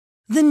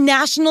The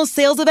national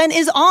sales event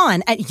is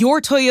on at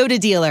your Toyota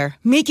dealer,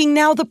 making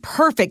now the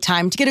perfect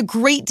time to get a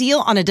great deal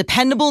on a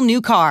dependable new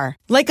car.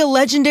 Like a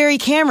legendary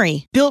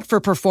Camry, built for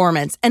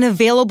performance and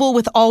available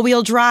with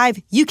all-wheel drive,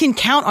 you can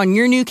count on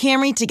your new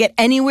Camry to get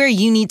anywhere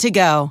you need to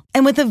go.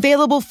 And with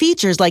available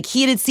features like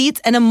heated seats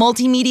and a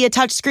multimedia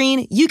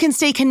touchscreen, you can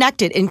stay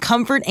connected in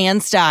comfort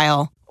and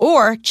style.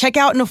 Or check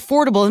out an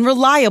affordable and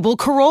reliable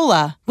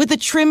Corolla with a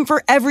trim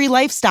for every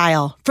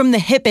lifestyle, from the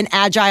hip and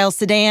agile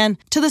sedan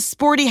to the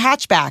sporty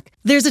hatchback.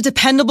 There's a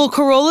dependable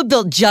Corolla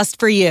built just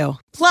for you.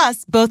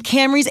 Plus, both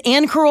Camrys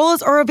and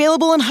Corollas are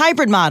available in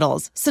hybrid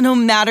models, so no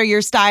matter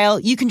your style,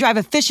 you can drive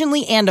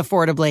efficiently and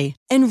affordably.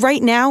 And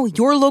right now,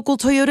 your local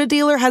Toyota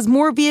dealer has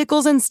more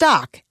vehicles in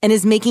stock and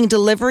is making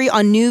delivery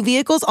on new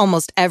vehicles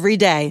almost every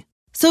day.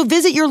 So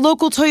visit your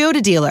local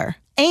Toyota dealer.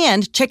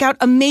 And check out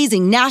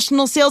amazing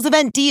national sales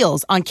event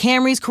deals on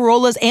Camrys,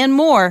 Corollas, and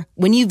more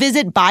when you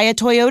visit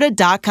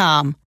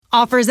buyatoyota.com.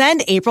 Offers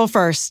end April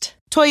 1st.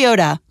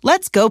 Toyota,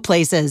 let's go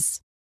places.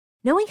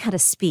 Knowing how to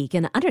speak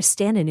and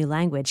understand a new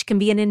language can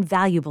be an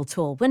invaluable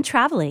tool when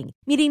traveling,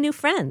 meeting new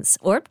friends,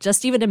 or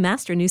just even to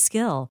master a new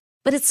skill.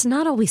 But it's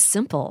not always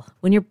simple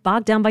when you're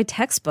bogged down by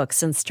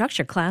textbooks and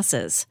structured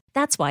classes.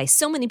 That's why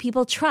so many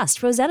people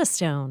trust Rosetta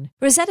Stone.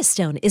 Rosetta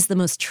Stone is the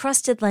most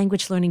trusted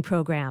language learning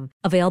program,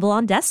 available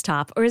on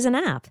desktop or as an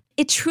app.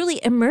 It truly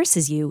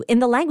immerses you in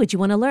the language you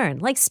want to learn,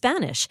 like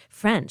Spanish,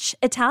 French,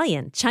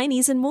 Italian,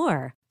 Chinese, and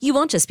more. You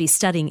won't just be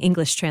studying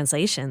English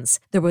translations.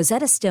 The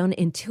Rosetta Stone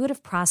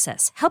intuitive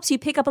process helps you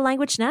pick up a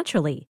language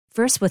naturally,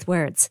 first with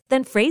words,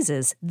 then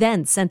phrases,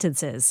 then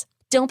sentences.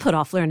 Don't put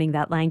off learning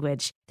that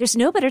language. There's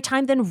no better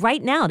time than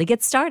right now to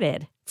get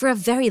started. For a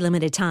very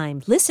limited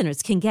time,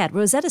 listeners can get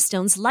Rosetta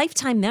Stone's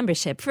lifetime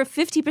membership for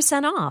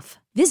 50% off.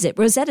 Visit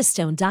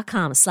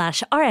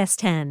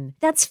rosettastone.com/rs10.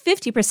 That's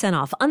 50%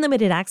 off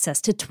unlimited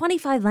access to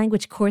 25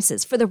 language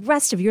courses for the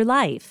rest of your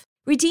life.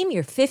 Redeem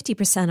your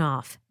 50%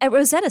 off at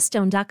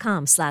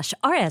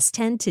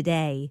rosettastone.com/rs10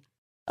 today.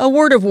 A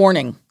word of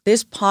warning.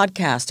 This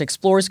podcast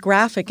explores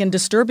graphic and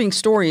disturbing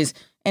stories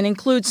and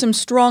includes some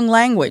strong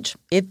language.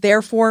 It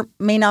therefore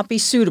may not be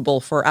suitable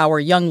for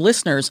our young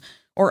listeners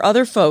or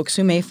other folks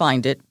who may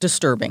find it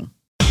disturbing.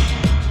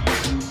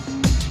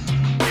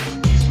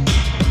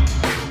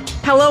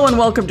 Hello and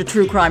welcome to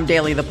True Crime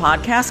Daily, the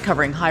podcast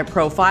covering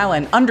high-profile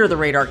and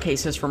under-the-radar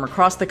cases from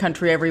across the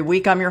country every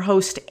week. I'm your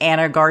host,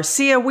 Anna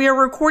Garcia. We are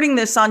recording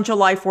this on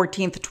July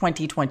 14th,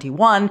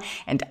 2021,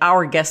 and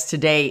our guest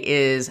today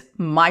is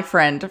my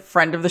friend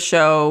of the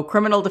show,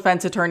 criminal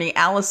defense attorney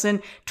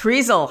Allison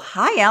Treasel.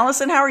 Hi,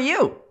 Allison. How are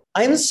you?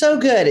 I'm so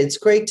good. It's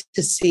great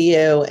to see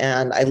you,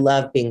 and I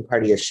love being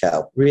part of your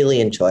show. Really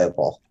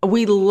enjoyable.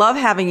 We love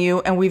having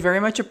you, and we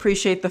very much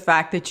appreciate the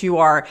fact that you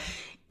are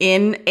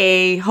in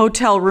a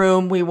hotel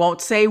room. We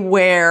won't say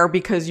where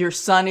because your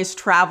son is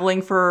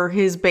traveling for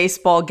his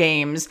baseball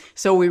games.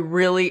 So we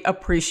really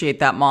appreciate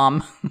that,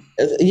 Mom.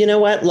 You know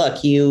what?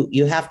 Look,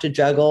 you have to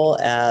juggle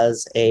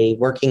as a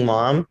working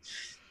mom,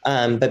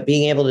 but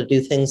being able to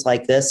do things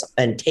like this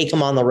and take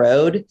them on the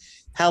road,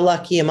 how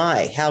lucky am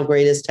I? How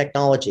great is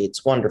technology?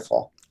 It's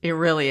wonderful. It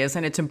really is.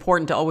 And it's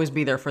important to always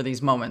be there for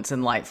these moments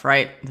in life,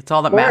 right? That's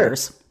all that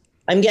matters.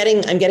 I'm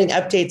getting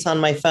updates on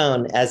my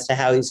phone as to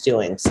how he's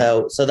doing.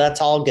 So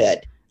that's all good.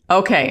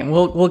 Okay,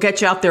 we'll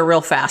get you out there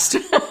real fast.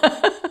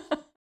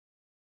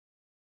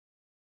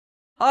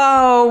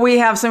 Oh, we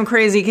have some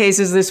crazy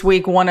cases this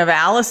week. One of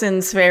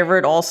Allison's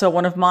favorite, also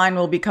one of mine,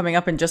 will be coming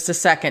up in just a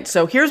second.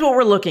 So here's what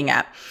we're looking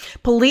at.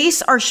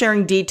 Police are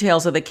sharing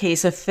details of the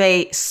case of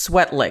Faye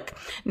Swetlik.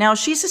 Now,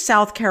 she's a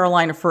South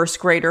Carolina first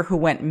grader who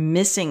went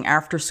missing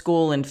after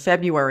school in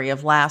February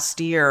of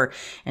last year,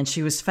 and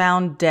she was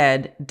found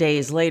dead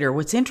days later.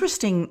 What's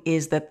interesting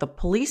is that the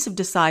police have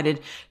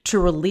decided to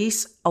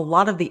release a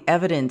lot of the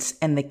evidence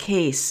in the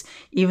case,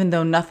 even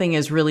though nothing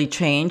has really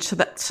changed.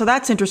 So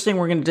that's interesting.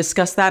 We're going to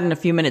discuss that in a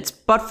few minutes.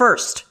 But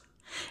first,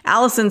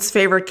 Allison's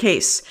favorite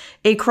case,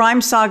 a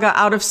crime saga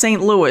out of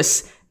St.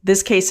 Louis.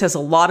 This case has a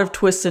lot of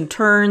twists and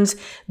turns.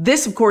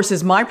 This, of course,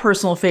 is my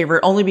personal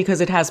favorite only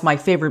because it has my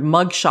favorite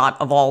mugshot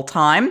of all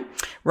time,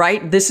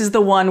 right? This is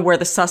the one where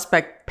the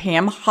suspect,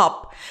 Pam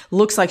Hupp,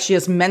 looks like she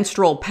has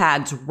menstrual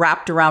pads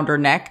wrapped around her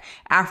neck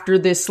after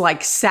this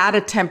sad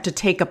attempt to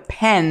take a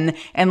pen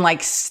and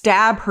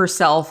stab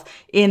herself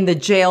in the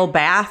jail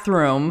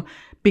bathroom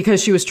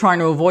because she was trying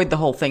to avoid the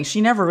whole thing.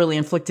 She never really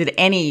inflicted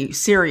any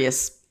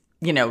serious,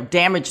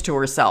 damage to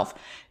herself.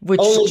 Which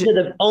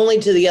only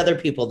to the other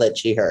people that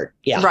she hurt.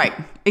 Yeah. Right.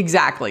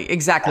 Exactly.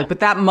 Yeah.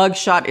 But that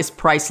mugshot is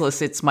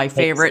priceless. It's my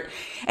favorite.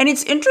 And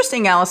it's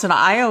interesting, Allison.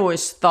 I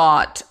always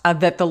thought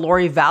that the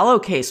Lori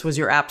Vallow case was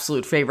your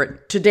absolute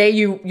favorite. Today,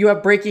 you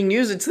have breaking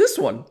news. It's this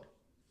one.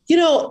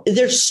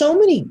 There's so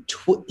many.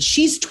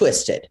 She's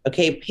twisted.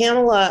 Okay.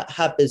 Pamela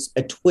Hupp is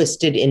a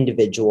twisted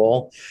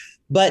individual.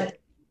 But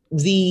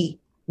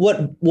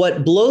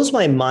what blows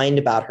my mind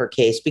about her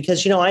case,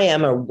 because, I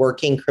am a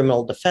working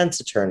criminal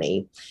defense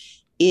attorney,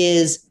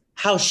 is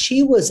how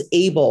she was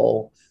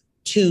able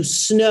to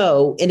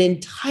snow an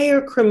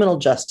entire criminal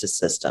justice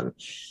system.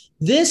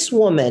 This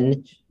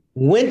woman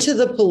went to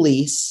the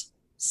police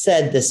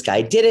said this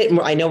guy did it. And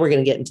I know we're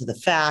going to get into the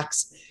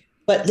facts,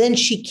 but then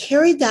she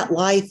carried that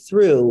lie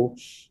through.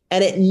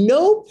 And at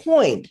no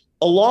point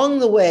along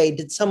the way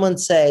did someone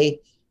say,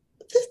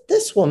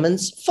 this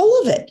woman's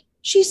full of it.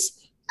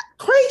 She's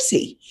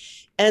crazy.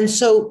 And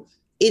so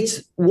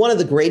it's one of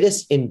the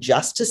greatest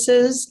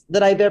injustices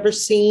that I've ever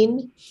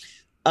seen.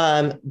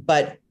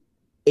 But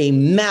a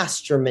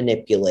master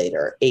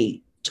manipulator, a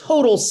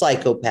total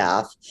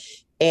psychopath,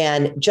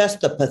 and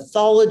just the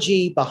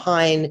pathology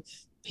behind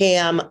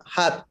Pam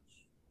Hupp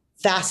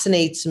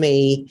fascinates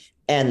me,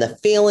 and the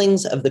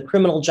failings of the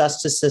criminal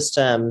justice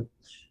system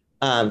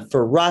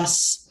for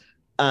Russ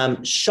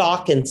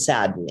shock and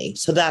sadden me.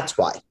 So that's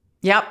why.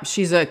 Yep,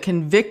 she's a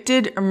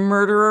convicted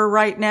murderer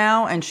right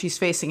now, and she's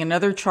facing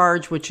another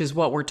charge, which is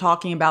what we're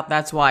talking about.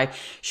 That's why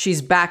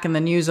she's back in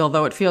the news,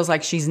 although it feels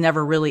like she's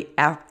never really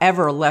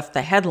ever left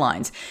the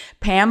headlines.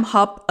 Pam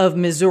Hupp of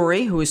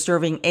Missouri, who is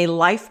serving a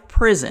life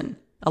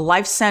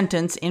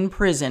sentence in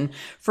prison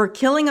for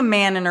killing a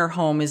man in her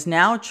home, is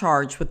now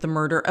charged with the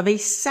murder of a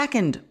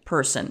second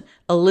person,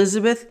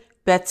 Elizabeth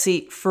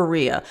Betsy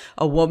Faria,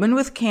 a woman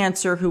with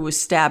cancer who was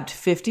stabbed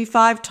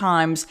 55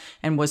 times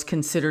and was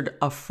considered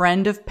a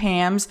friend of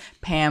Pam's.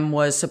 Pam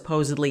was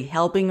supposedly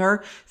helping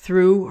her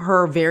through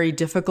her very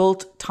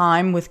difficult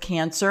time with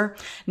cancer.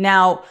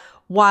 Now,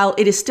 while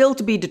it is still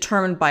to be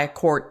determined by a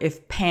court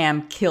if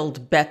Pam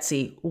killed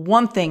Betsy,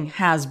 one thing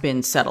has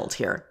been settled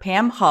here.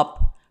 Pam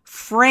Hupp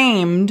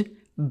framed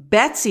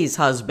Betsy's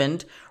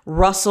husband,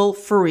 Russell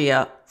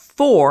Faria,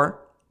 for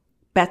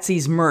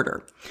Betsy's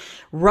murder.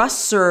 Russ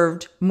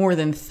served more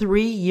than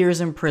 3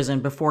 years in prison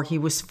before he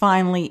was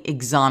finally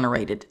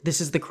exonerated. This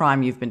is the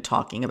crime you've been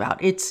talking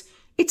about. It's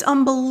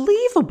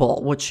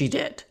unbelievable what she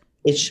did.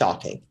 It's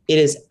shocking. It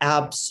is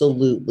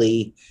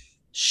absolutely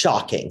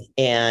shocking.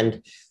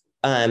 And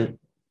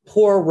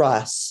poor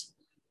Russ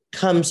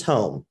comes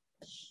home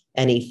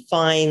and he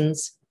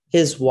finds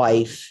his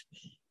wife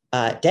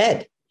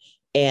dead.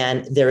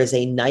 And there is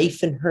a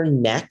knife in her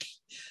neck.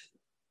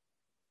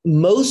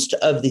 Most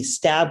of the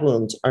stab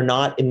wounds are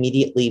not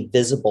immediately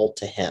visible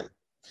to him.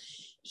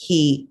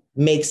 He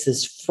makes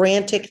this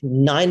frantic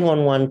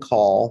 911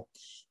 call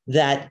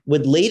that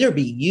would later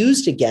be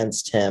used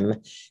against him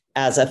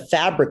as a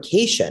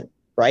fabrication,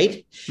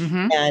 right?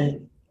 Mm-hmm.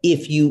 And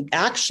if you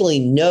actually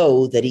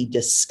know that he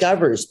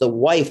discovers the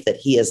wife that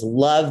he has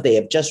loved, they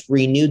have just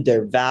renewed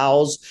their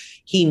vows.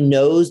 He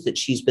knows that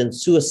she's been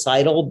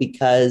suicidal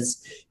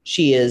because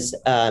she has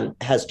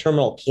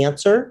terminal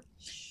cancer.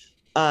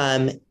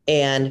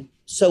 And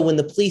so when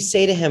the police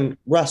say to him,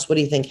 Russ, what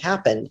do you think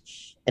happened?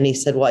 And he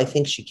said, well, I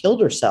think she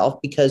killed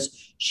herself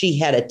because she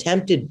had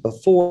attempted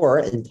before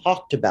and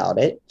talked about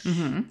it.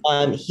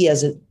 Mm-hmm. He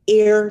has an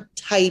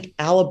airtight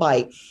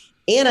alibi.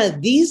 Anna,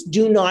 these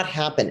do not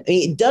happen. I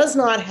mean, it does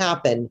not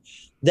happen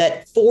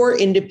that 4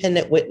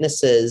 independent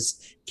witnesses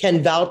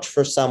can vouch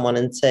for someone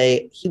and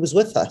say, he was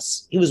with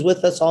us. He was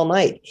with us all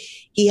night.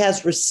 He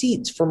has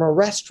receipts from a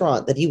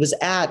restaurant that he was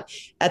at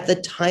the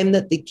time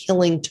that the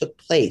killing took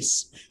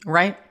place.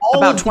 Right.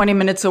 About 20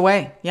 minutes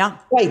away. Yeah.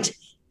 Right.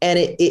 And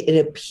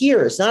it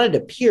appears,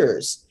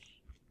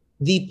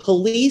 the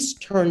police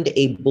turned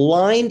a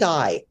blind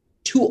eye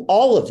to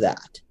all of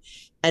that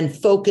and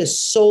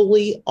focused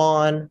solely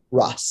on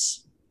Russ.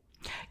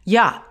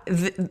 Yeah.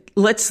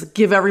 Let's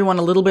give everyone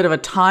a little bit of a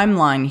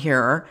timeline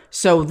here,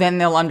 so then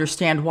they'll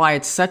understand why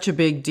it's such a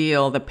big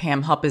deal that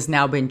Pam Hupp has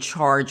now been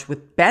charged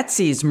with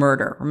Betsy's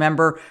murder.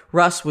 Remember,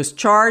 Russ was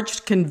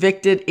charged,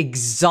 convicted,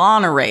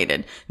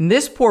 exonerated. And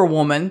this poor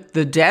woman,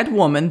 the dead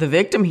woman, the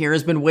victim here,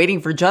 has been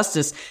waiting for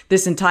justice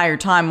this entire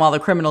time while the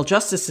criminal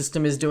justice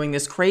system is doing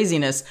this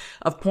craziness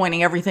of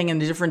pointing everything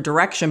in a different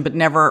direction, but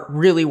never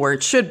really where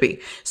it should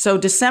be. So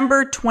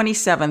December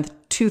 27th,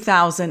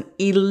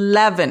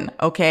 2011,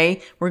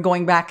 okay? We're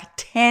going back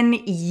 10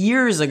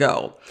 years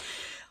ago.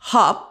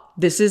 Hupp,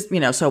 this is,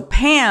 so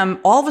Pam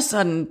all of a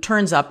sudden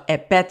turns up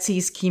at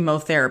Betsy's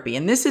chemotherapy.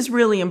 And this is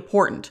really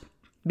important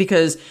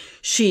because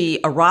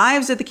she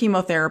arrives at the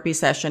chemotherapy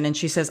session and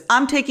she says,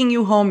 I'm taking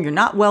you home. You're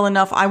not well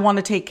enough. I want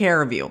to take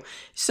care of you.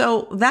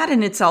 So that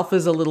in itself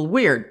is a little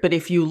weird. But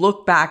if you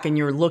look back and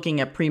you're looking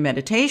at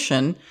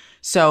premeditation,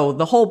 so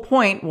the whole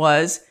point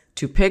was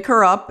to pick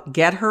her up,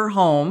 get her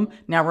home.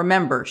 Now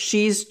remember,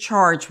 she's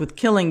charged with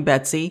killing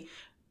Betsy,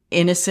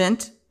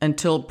 innocent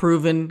until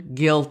proven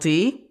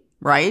guilty,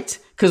 right?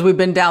 Because we've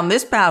been down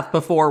this path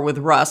before with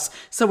Russ.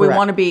 So we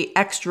want to be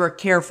extra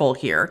careful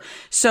here.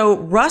 So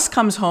Russ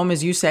comes home,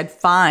 as you said,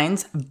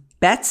 finds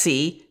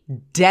Betsy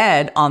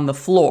dead on the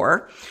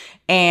floor,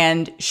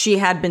 and she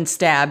had been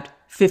stabbed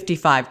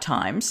 55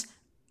 times.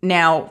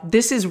 Now,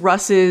 this is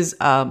Russ's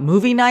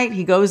movie night.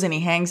 He goes and he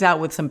hangs out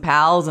with some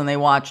pals and they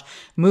watch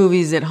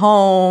movies at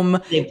home.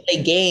 They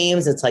play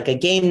games. It's like a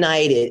game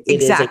night.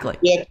 Exactly.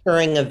 It is a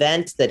recurring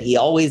event that he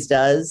always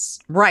does.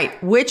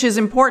 Right. Which is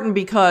important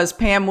because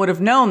Pam would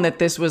have known that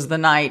this was the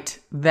night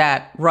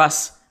that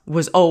Russ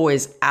was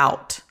always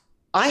out.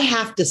 I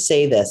have to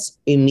say this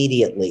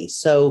immediately.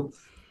 So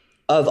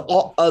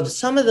of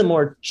some of the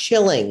more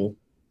chilling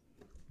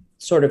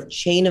sort of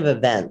chain of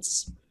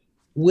events,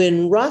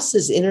 when Russ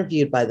is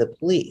interviewed by the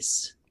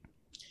police,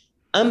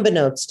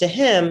 unbeknownst to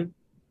him,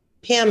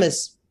 Pam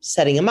is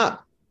setting him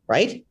up,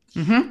 right?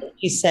 Mm-hmm.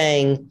 He's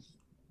saying,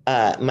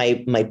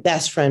 my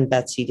best friend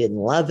Betsy didn't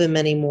love him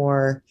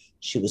anymore.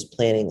 She was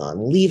planning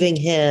on leaving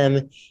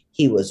him.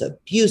 He was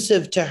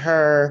abusive to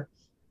her.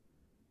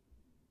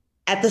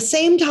 At the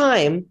same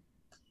time,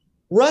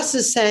 Russ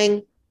is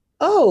saying,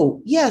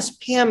 oh, yes,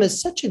 Pam is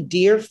such a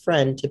dear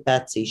friend to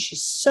Betsy.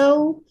 She's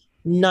so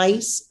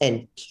nice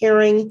and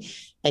caring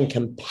and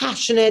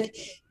compassionate.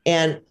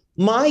 And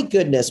my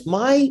goodness,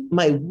 my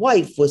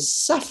wife was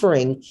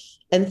suffering.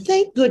 And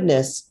thank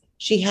goodness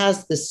she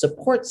has this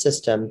support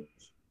system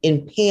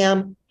in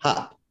Pam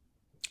Hupp.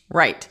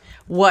 Right.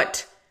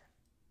 What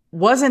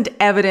wasn't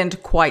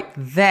evident quite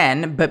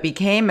then, but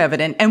became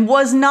evident and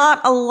was not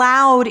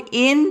allowed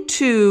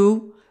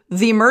into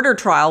the murder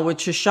trial,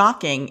 which is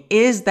shocking,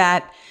 is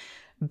that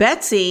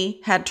Betsy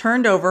had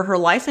turned over her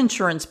life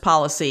insurance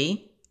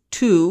policy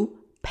to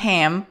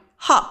Pam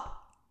Hupp.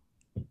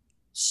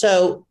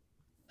 So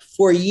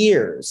for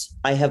years,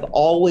 I have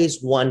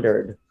always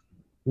wondered,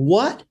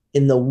 what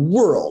in the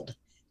world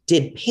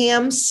did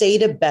Pam say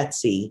to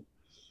Betsy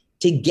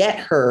to get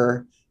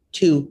her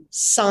to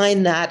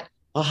sign that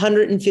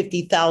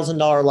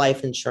 $150,000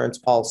 life insurance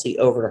policy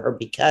over to her?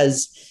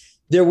 Because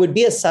there would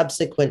be a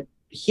subsequent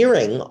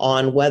hearing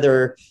on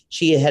whether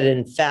she had,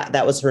 in fact,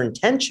 that was her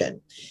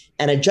intention.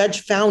 And a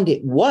judge found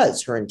it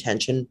was her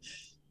intention.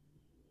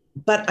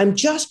 But I'm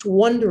just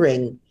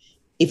wondering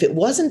if it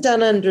wasn't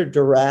done under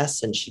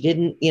duress and she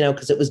didn't,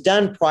 because it was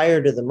done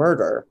prior to the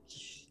murder.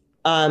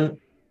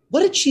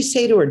 What did she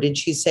say to her? Did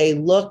she say,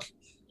 look,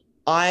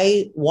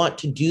 I want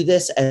to do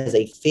this as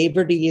a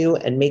favor to you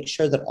and make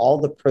sure that all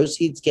the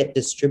proceeds get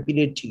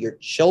distributed to your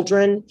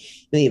children in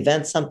the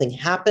event something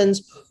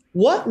happens?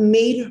 What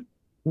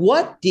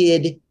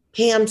did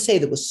Pam say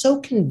that was so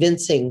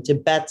convincing to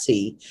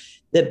Betsy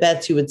that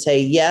Betsy would say,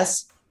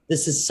 yes,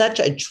 this is such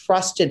a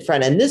trusted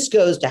friend? And this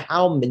goes to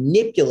how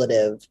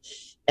manipulative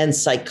and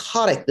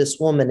psychotic this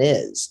woman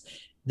is,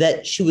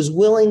 that she was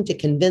willing to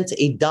convince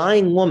a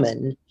dying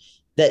woman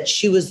that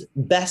she was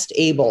best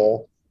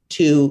able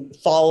to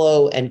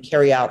follow and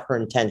carry out her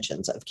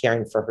intentions of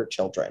caring for her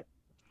children.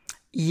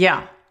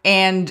 Yeah.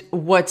 And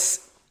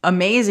what's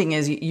amazing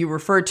is you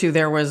referred to,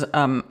 there was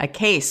a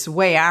case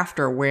way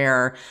after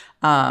where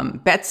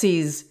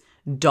Betsy's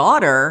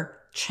daughter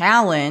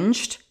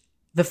challenged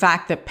the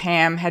fact that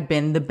Pam had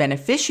been the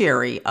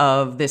beneficiary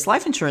of this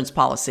life insurance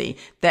policy,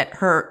 that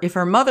if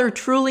her mother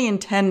truly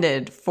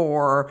intended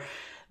for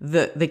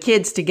the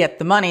kids to get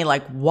the money,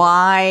 like,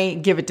 why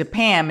give it to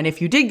Pam? And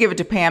if you did give it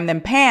to Pam, then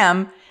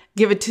Pam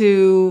give it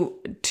to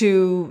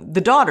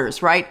the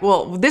daughters, right?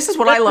 Well, this is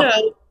what I love.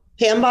 No.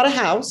 Pam bought a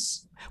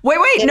house. Wait,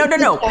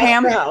 no.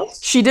 Pam,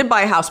 she did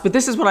buy a house, but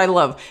this is what I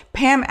love.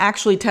 Pam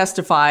actually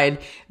testified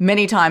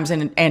many times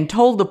and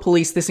told the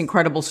police this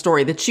incredible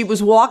story, that she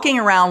was walking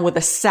around with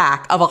a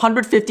sack of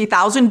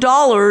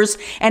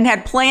 $150,000 and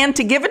had planned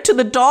to give it to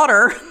the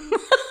daughter.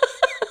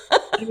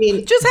 I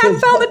mean, just hadn't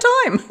found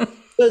the time.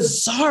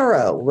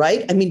 Bizarro,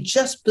 right? I mean,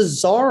 just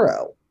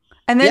bizarro.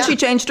 And then she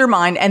changed her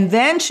mind, and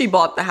then she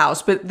bought the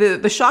house. But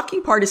the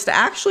shocking part is to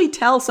actually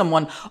tell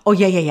someone, oh,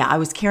 yeah, I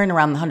was carrying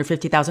around the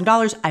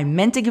 $150,000. I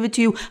meant to give it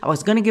to you. I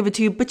was going to give it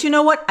to you. But you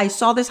know what? I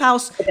saw this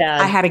house.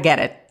 I had to get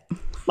it.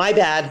 My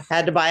bad.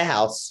 Had to buy a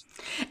house.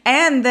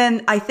 And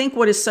then I think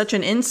what is such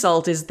an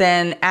insult is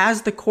then,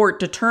 as the court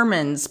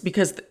determines,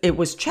 because it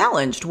was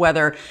challenged,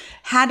 whether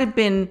had it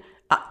been,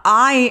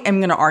 I am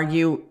going to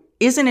argue,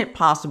 isn't it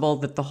possible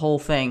that the whole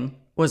thing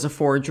was a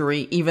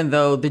forgery, even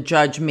though the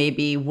judge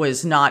maybe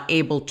was not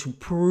able to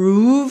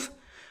prove,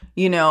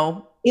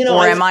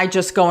 or am I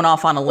just going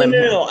off on a limb?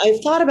 No,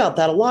 I've thought about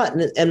that a lot.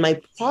 And my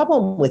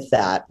problem with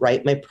that,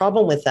 right? My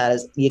problem with that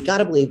is you got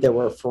to believe there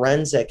were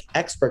forensic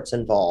experts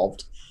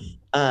involved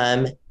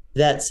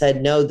that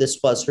said, no, this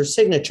was her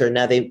signature.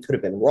 Now, they could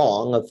have been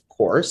wrong, of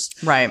course.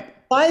 Right.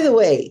 By the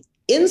way,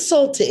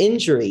 insult to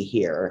injury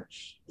here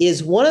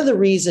is one of the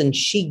reasons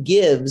she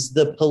gives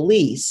the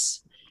police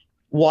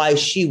why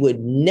she would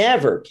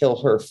never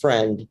kill her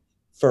friend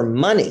for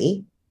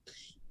money.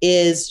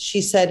 Is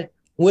she said,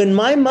 when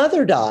my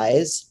mother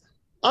dies,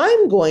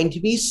 I'm going to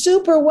be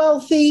super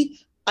wealthy.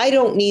 I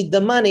don't need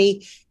the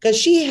money, because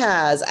she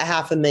has a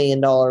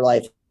 $500,000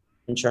 life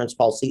insurance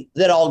policy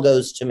that all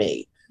goes to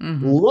me.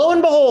 Mm-hmm. Lo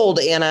and behold,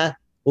 Anna,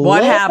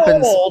 what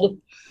happens?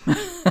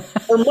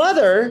 Her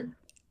mother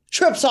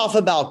trips off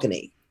a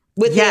balcony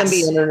with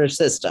Ambien in her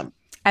system.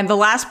 And the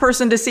last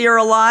person to see her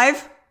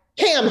alive?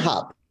 Pam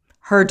Hupp.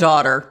 Her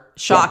daughter.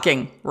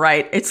 Shocking,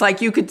 right? It's like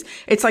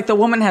the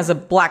woman has a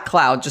black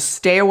cloud. Just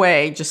stay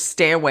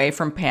away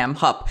from Pam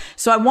Hupp.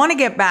 So I want to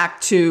get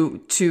back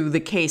to the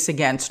case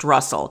against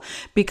Russell,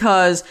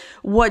 because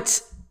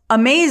what's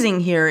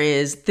amazing here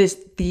is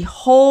the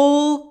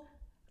whole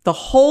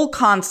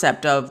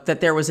concept of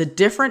that there was a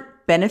different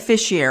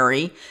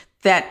beneficiary,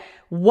 that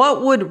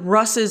what would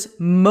Russ's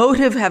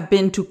motive have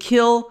been to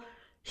kill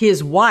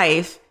his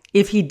wife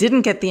if he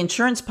didn't get the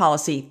insurance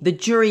policy? The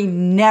jury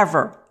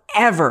never,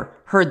 ever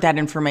heard that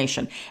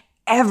information,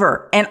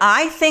 ever. And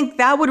I think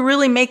that would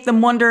really make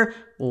them wonder,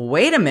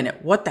 wait a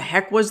minute, what the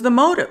heck was the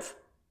motive?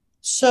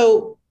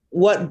 So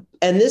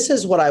and this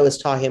is what I was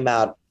talking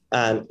about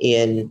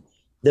in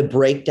the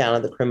breakdown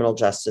of the criminal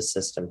justice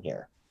system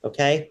here,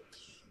 okay?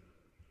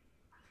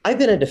 I've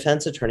been a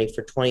defense attorney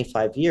for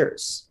 25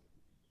 years.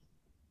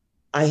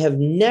 I have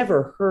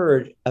never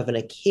heard of an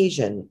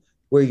occasion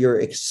where you're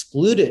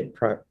excluded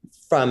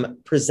from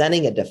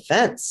presenting a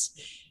defense.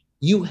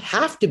 You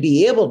have to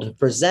be able to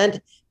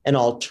present an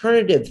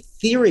alternative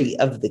theory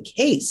of the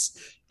case.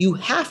 You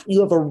have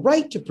a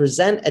right to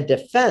present a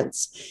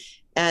defense.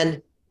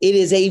 And it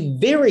is a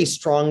very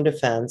strong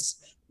defense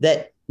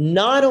that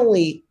not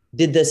only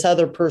did this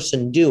other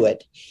person do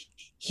it,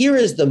 here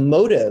is the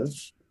motive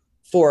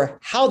for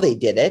how they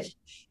did it,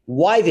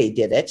 why they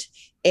did it,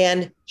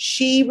 and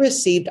she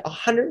received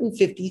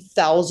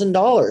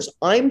 $150,000.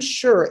 I'm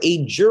sure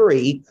a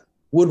jury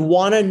would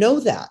want to know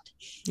that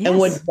and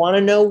would want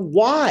to know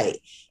why.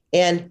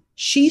 And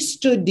she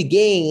stood to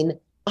gain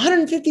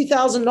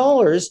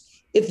 $150,000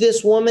 if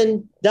this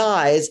woman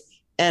dies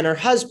and her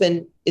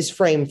husband is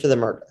framed for the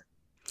murder.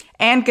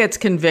 And gets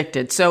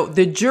convicted. So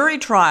the jury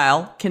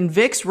trial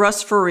convicts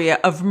Russ Faria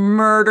of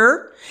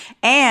murder,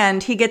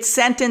 and he gets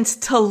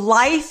sentenced to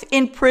life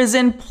in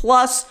prison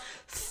plus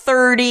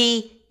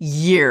 30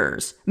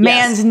 years.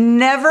 Man's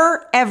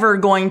never, ever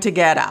going to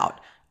get out.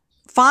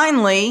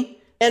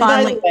 Finally.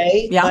 By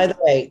the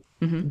way,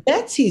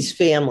 Betsy's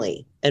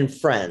family and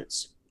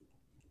friends,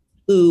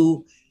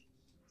 who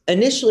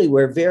initially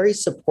were very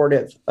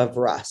supportive of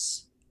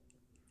Russ,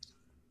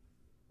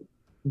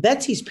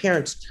 Betsy's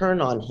parents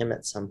turned on him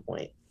at some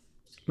point.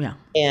 Yeah.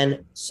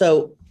 And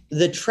so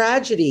the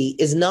tragedy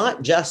is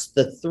not just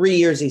the 3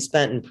 years he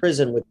spent in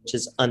prison, which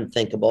is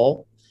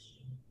unthinkable,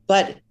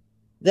 but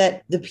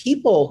that the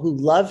people who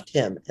loved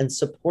him and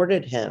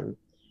supported him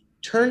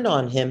turned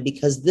on him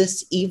because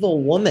this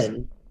evil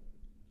woman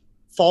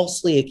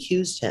falsely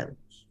accused him.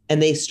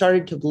 And they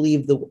started to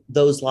believe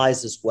those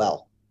lies as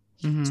well.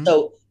 Mm-hmm.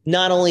 So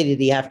not only did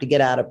he have to get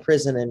out of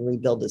prison and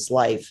rebuild his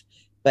life,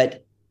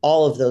 but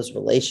all of those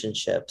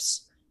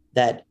relationships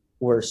that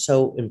were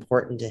so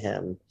important to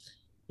him.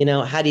 You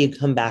know, how do you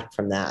come back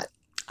from that?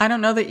 I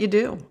don't know that you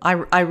do.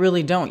 I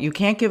really don't. You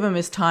can't give him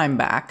his time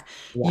back.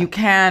 Yeah. You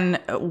can,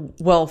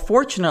 well,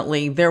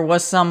 fortunately, there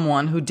was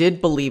someone who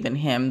did believe in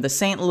him. The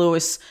St.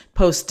 Louis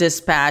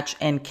Post-Dispatch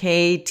and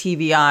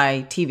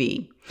KTVI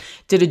TV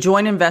did a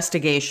joint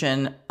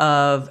investigation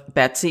of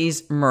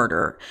Betsy's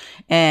murder.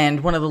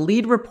 And one of the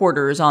lead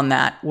reporters on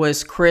that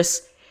was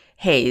Chris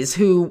Hayes,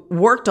 who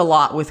worked a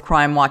lot with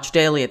Crime Watch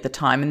Daily at the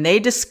time, and they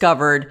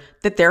discovered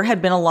that there had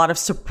been a lot of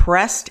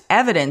suppressed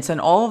evidence, and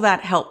all of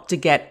that helped to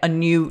get a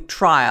new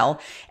trial.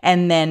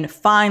 And then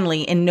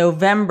finally, in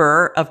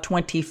November of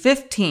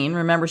 2015,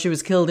 remember she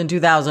was killed in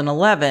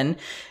 2011,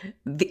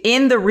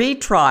 in the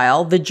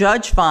retrial, the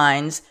judge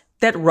finds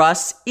that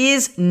Russ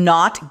is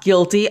not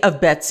guilty of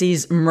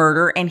Betsy's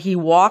murder, and he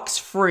walks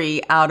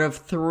free after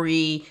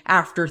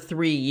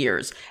 3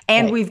 years.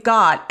 And right. We've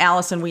got,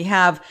 Allison,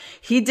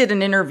 he did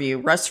an interview,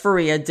 Russ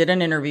Faria did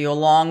an interview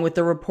along with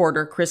the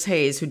reporter Chris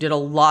Hayes, who did a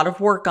lot of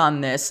work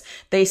on this.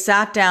 They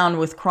sat down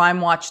with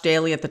Crime Watch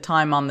Daily at the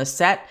time on the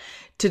set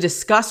to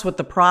discuss what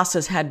the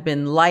process had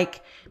been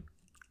like.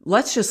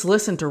 Let's just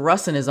listen to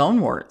Russ in his own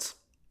words.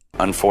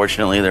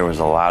 Unfortunately, there was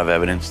a lot of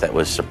evidence that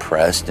was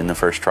suppressed in the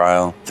first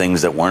trial,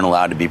 things that weren't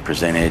allowed to be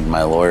presented.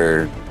 My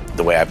lawyer,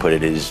 the way I put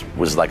it,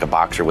 was like a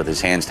boxer with his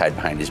hands tied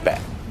behind his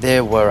back.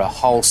 There were a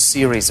whole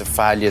series of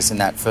failures in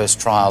that first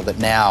trial that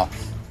now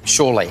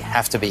surely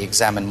have to be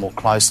examined more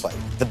closely.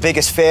 The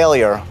biggest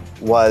failure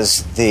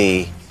was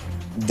the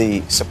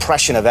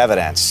suppression of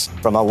evidence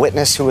from a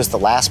witness who was the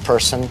last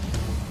person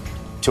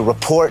to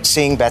report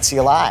seeing Betsy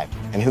alive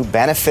and who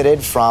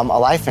benefited from a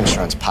life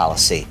insurance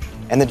policy.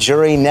 And the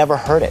jury never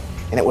heard it,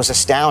 and it was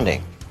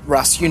astounding.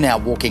 Russ, you now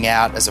walking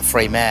out as a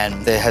free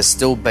man, there has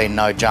still been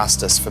no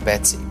justice for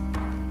Betsy.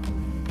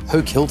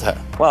 Who killed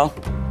her? Well,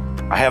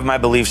 I have my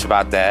beliefs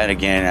about that.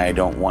 Again, I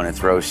don't want to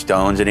throw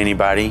stones at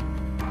anybody,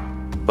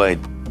 but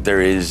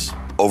there is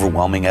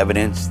overwhelming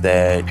evidence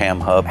that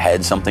Pam Hupp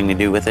had something to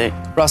do with it.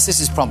 Russ,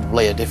 this is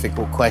probably a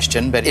difficult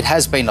question, but it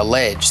has been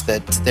alleged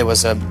that there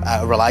was a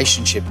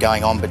relationship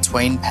going on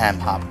between Pam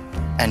Hupp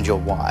and your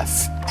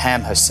wife.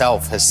 Pam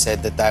herself has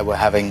said that they were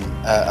having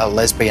a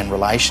lesbian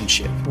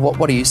relationship.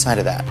 What do you say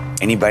to that?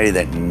 Anybody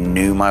that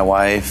knew my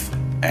wife,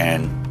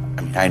 and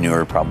I knew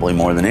her probably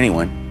more than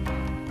anyone,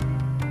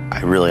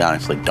 I really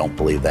honestly don't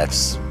believe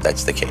that's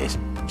the case.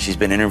 She's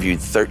been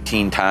interviewed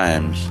 13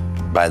 times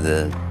by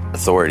the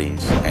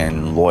authorities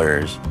and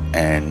lawyers,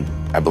 and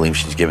I believe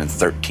she's given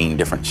 13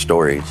 different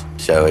stories.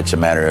 So it's a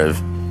matter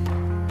of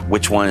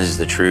which one is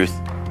the truth,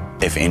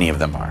 if any of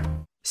them are.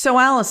 So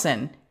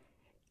Allison,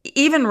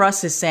 even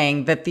Russ is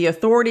saying that the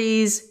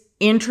authorities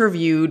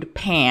interviewed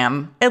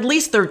Pam at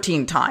least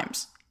 13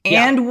 times.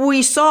 Yeah. And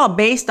we saw,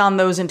 based on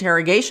those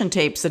interrogation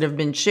tapes that have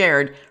been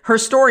shared, her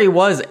story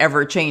was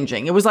ever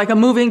changing. It was like a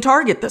moving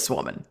target, this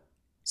woman.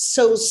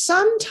 So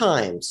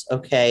sometimes,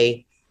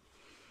 okay,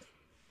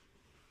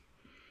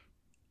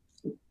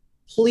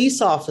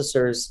 police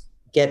officers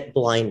get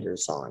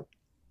blinders on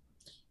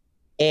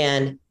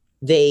and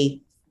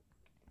they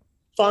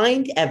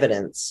find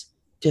evidence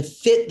to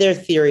fit their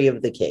theory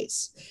of the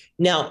case.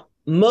 Now,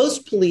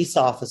 most police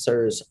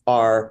officers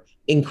are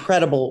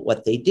incredible at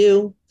what they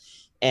do,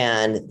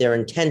 and their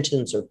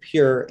intentions are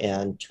pure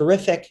and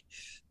terrific,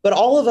 but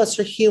all of us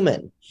are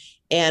human.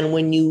 And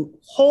when you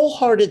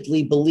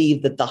wholeheartedly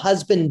believe that the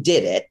husband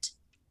did it,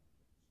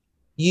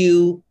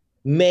 you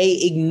may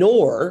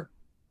ignore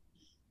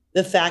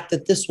the fact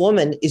that this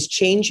woman is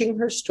changing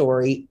her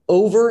story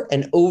over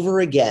and over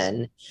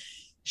again.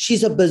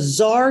 She's a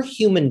bizarre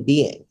human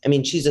being. I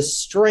mean, she's a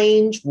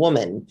strange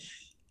woman,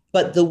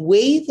 but the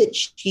way that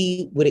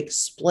she would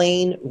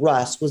explain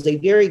Russ was a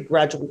very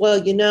gradual, well,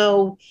 you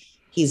know,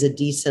 he's a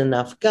decent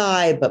enough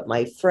guy, but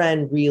my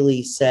friend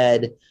really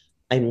said,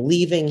 I'm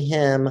leaving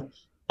him.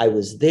 I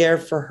was there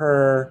for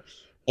her,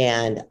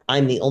 and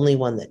I'm the only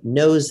one that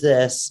knows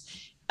this.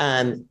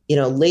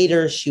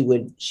 Later she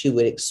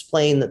would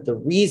explain that the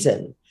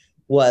reason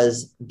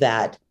was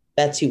that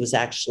Betsy was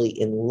actually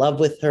in love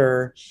with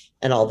her.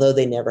 And although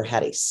they never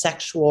had a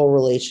sexual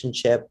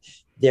relationship,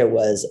 there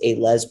was a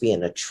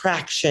lesbian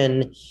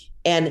attraction.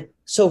 And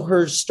so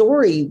her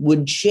story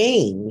would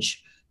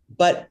change,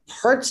 but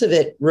parts of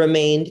it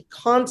remained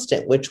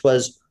constant, which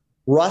was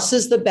Russ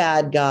is the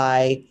bad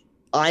guy,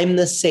 I'm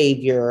the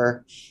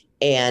savior,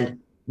 and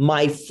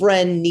my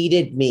friend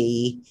needed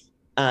me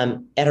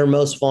at her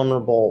most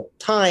vulnerable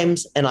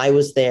times, and I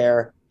was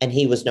there, and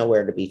he was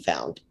nowhere to be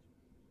found.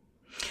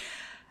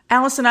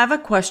 Allison, I have a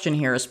question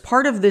here. As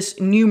part of this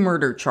new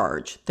murder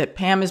charge that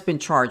Pam has been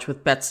charged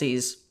with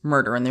Betsy's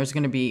murder, and there's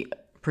going to be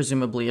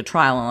presumably a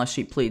trial unless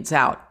she pleads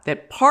out,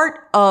 that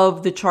part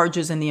of the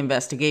charges in the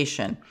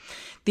investigation,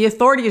 the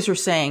authorities are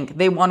saying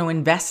they want to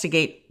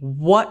investigate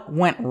what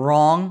went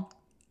wrong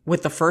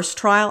with the first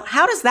trial.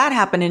 How does that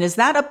happen? And is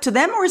that up to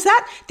them, or is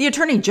that the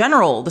Attorney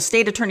General, the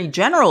state Attorney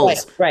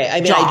General's right. I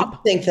mean, job? I do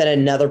think that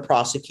another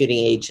prosecuting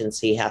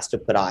agency has to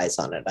put eyes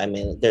on it. I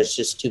mean, there's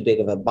just too big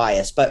of a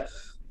bias. But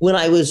when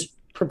I was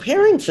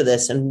preparing for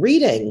this and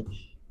reading,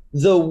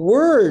 the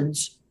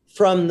words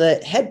from the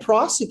head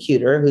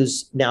prosecutor,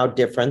 who's now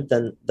different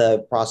than the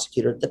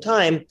prosecutor at the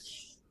time,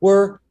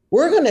 were,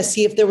 we're going to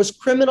see if there was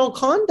criminal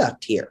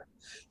conduct here.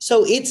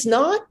 So it's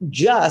not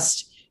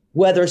just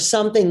whether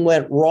something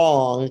went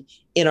wrong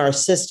in our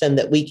system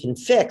that we can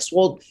fix.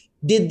 Well,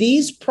 did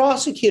these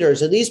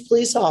prosecutors or these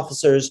police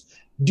officers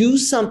do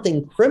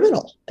something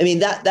criminal? I mean,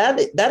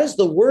 that is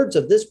the words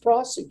of this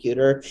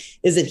prosecutor,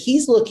 is that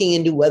he's looking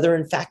into whether,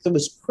 in fact, there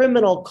was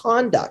criminal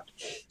conduct.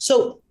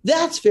 So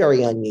that's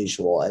very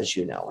unusual, as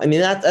you know. I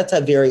mean, that's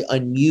a very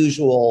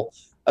unusual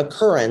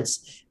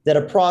occurrence that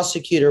a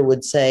prosecutor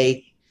would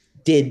say,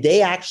 did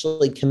they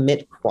actually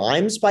commit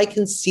crimes by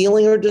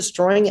concealing or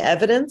destroying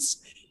evidence?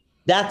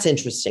 That's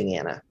interesting,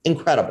 Anna.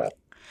 Incredible.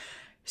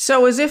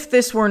 So as if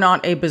this were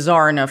not a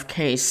bizarre enough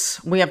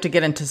case, we have to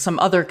get into some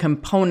other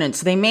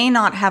components. They may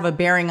not have a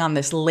bearing on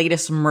this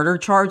latest murder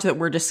charge that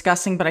we're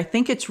discussing, but I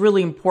think it's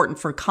really important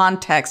for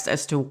context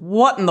as to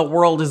what in the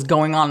world is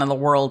going on in the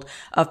world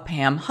of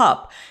Pam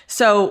Hupp.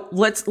 So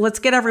let's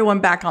get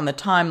everyone back on the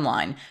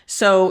timeline.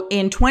 So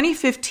in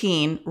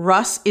 2015,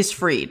 Russ is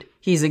freed.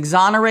 He's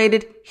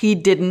exonerated. He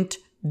didn't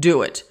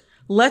do it.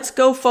 Let's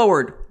go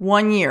forward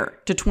 1 year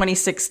to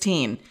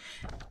 2016.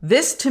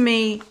 This, to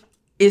me,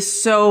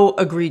 is so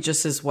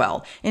egregious as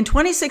well. In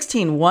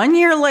 2016, 1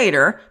 year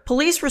later,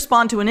 police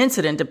respond to an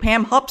incident at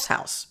Pam Hupp's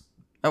house.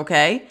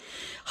 Okay?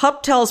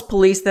 Hupp tells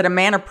police that a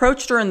man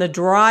approached her in the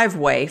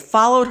driveway,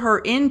 followed her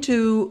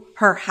into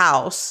her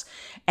house,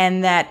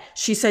 and that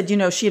she said,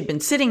 she had been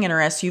sitting in her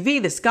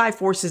SUV. This guy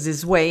forces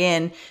his way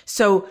in.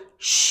 So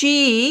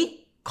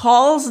she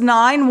calls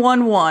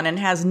 911 and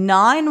has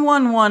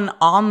 911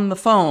 on the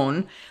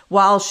phone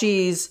while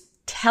she's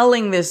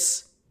telling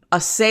this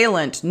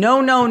assailant,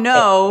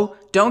 no,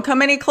 don't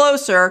come any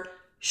closer,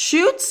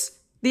 shoots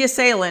the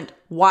assailant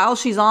while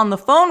she's on the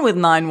phone with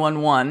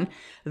 911.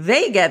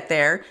 They get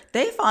there.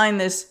 They find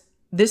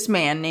this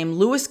man named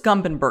Louis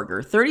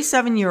Gumpenberger,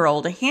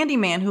 37-year-old, a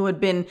handyman who had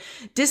been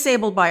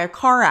disabled by a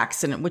car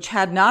accident, which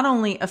had not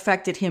only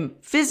affected him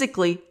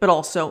physically, but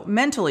also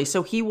mentally.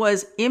 So he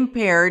was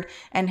impaired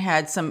and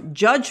had some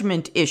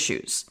judgment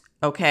issues.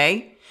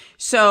 Okay?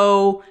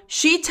 So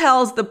she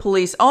tells the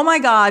police, oh my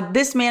God,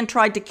 this man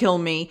tried to kill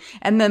me.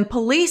 And then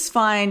police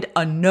find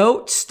a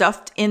note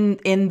stuffed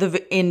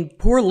in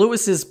poor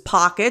Lewis's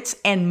pockets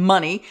and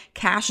money,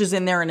 cash is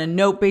in there, and a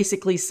note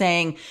basically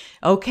saying,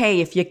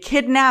 okay, if you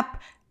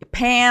kidnap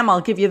Pam,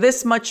 I'll give you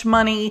this much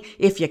money.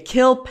 If you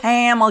kill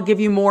Pam, I'll give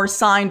you more.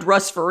 Signed,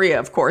 Russ Faria,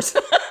 of course.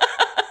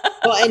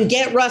 Well, and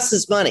get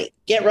Russ's money.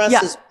 Get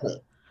Russ's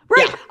money.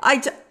 Right.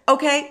 Yeah.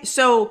 Okay,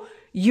 so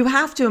you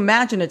have to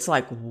imagine it's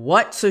like,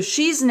 what? So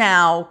she's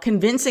now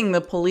convincing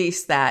the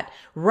police that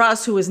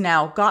Russ, who has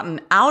now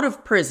gotten out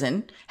of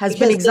prison, has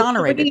been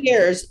exonerated.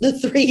 The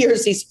 3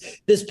 years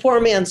this poor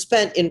man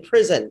spent in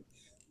prison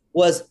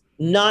was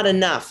not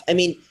enough. I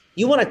mean,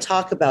 you want to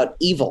talk about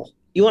evil.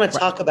 You want to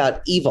talk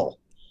about evil.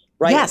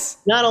 right? Yes.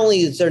 Not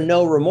only is there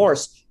no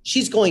remorse,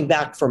 she's going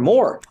back for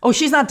more. Oh,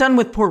 she's not done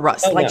with poor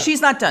Russ. Oh, no.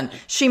 She's not done.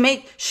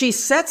 She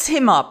sets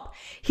him up.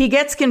 He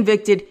gets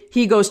convicted.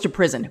 He goes to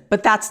prison.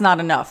 But that's not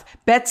enough.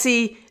 Pam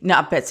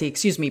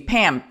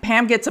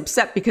gets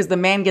upset because the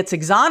man gets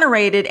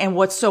exonerated. And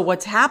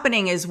what's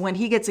happening is when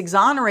he gets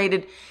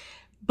exonerated,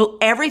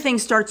 everything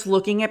starts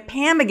looking at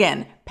Pam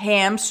again.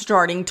 Pam's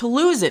starting to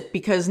lose it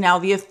because now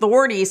the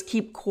authorities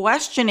keep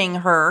questioning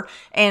her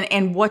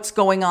and what's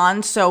going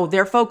on. So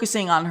they're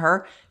focusing on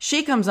her.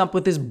 She comes up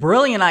with this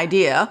brilliant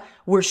idea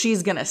where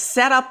she's going to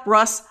set up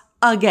Russ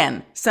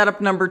again. Setup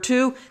number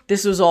 2.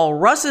 This was all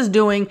Russ is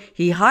doing.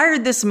 He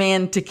hired this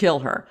man to kill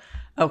her.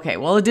 Okay,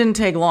 well, it didn't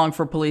take long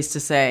for police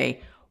to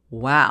say,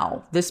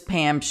 wow, this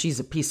Pam, she's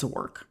a piece of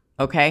work.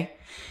 Okay?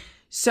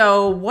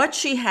 So what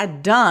she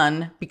had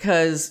done,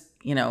 because,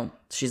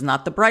 she's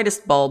not the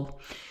brightest bulb,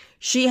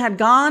 she had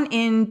gone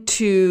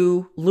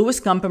into Louis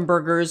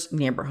Gumpenberger's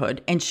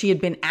neighborhood and she had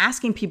been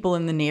asking people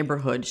in the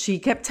neighborhood. She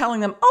kept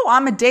telling them, oh,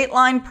 I'm a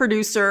Dateline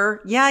producer.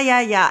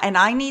 Yeah. And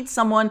I need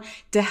someone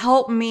to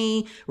help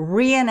me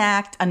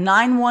reenact a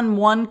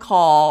 911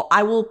 call.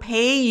 I will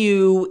pay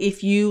you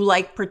if you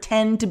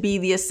pretend to be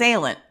the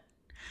assailant.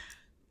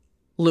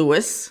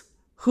 Louis,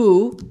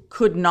 who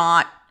could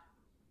not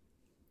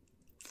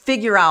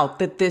figure out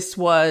that this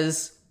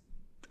was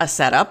a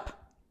setup.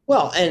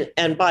 Well,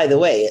 and by the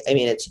way, I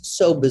mean, it's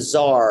so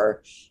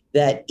bizarre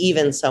that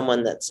even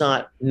someone that's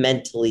not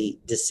mentally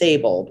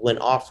disabled, when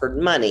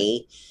offered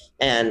money,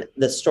 and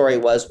the story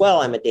was, well,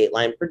 I'm a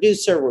Dateline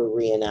producer, we're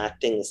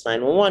reenacting this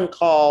 911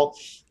 call,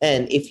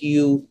 and if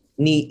you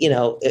need,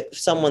 if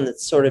someone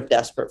that's sort of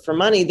desperate for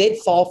money, they'd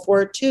fall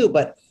for it too.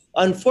 But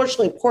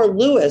unfortunately, poor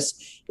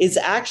Louis is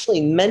actually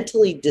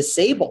mentally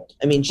disabled.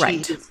 I mean,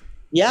 she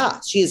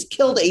has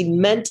killed a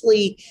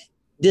mentally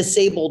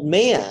disabled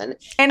man.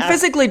 And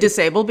physically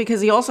disabled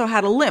because he also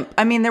had a limp.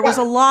 I mean, there was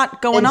a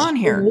lot going on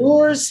here.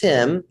 Lures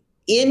him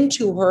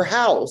into her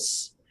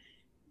house.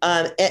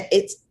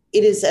 It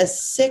is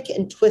as sick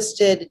and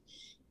twisted.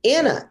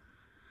 Anna,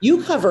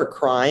 you cover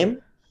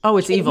crime. Oh,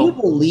 it's evil. Can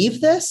you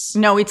believe this?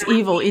 No, it's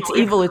evil. It's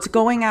evil. It's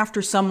going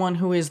after someone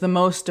who is the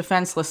most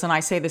defenseless. And I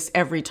say this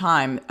every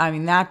time. I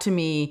mean, that to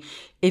me,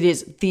 it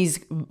is,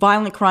 these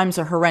violent crimes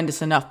are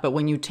horrendous enough. But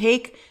when you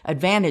take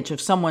advantage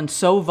of someone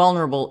so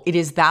vulnerable, it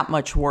is that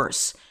much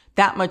worse.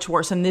 That much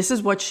worse. And this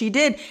is what she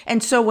did.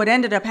 And so what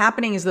ended up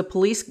happening is the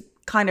police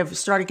kind of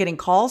started getting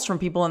calls from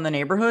people in the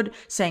neighborhood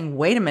saying,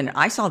 wait a minute,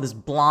 I saw this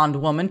blonde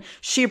woman.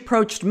 She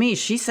approached me.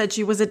 She said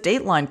she was a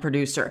Dateline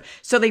producer.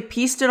 So they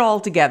pieced it all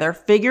together,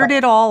 figured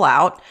it all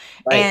out.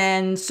 Right.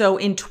 And so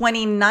in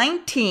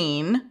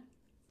 2019,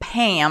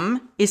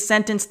 Pam is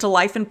sentenced to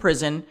life in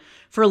prison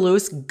for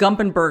Louis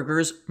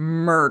Gumpenberger's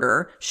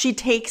murder. She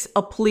takes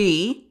a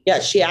plea. Yeah,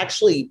 she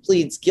actually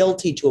pleads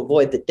guilty to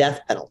avoid the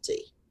death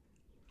penalty.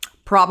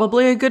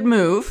 Probably a good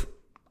move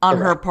on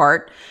her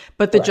part.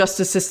 But the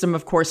justice system,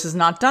 of course, is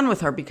not done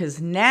with her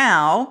because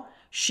now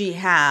she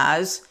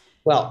has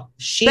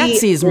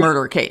Betsy's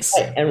murder case.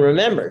 Right. And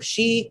remember,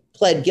 she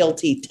pled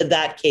guilty to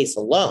that case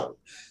alone.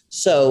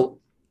 So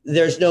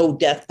there's no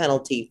death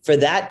penalty for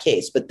that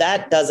case, but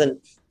that doesn't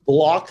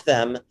block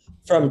them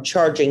from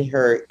charging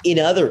her in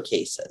other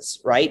cases,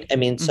 right? I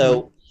mean,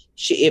 so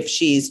if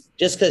she's,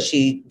 just because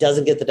she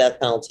doesn't get the death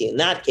penalty in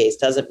that case,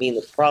 doesn't mean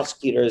the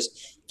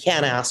prosecutors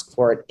can't ask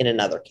for it in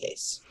another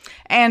case.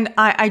 And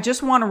I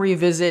just want to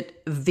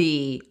revisit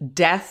the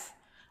death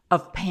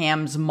of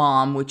Pam's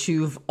mom, which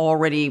you've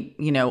already,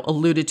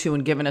 alluded to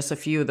and given us a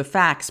few of the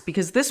facts,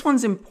 because this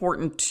one's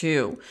important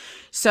too.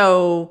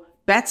 So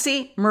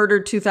Betsy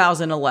murdered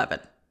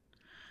 2011.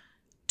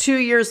 2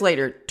 years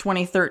later,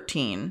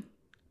 2013,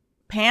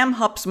 Pam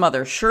Hupp's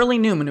mother, Shirley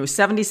Newman, who was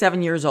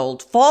 77 years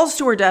old, falls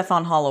to her death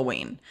on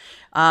Halloween.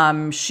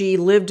 She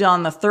lived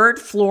on the 3rd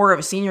floor of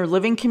a senior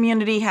living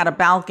community, had a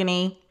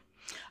balcony.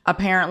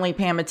 Apparently,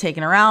 Pam had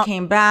taken her out,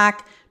 came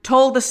back,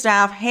 told the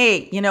staff,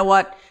 hey, you know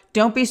what?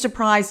 Don't be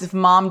surprised if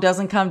mom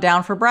doesn't come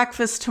down for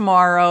breakfast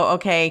tomorrow.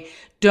 Okay,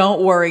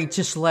 don't worry.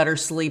 Just let her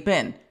sleep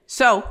in.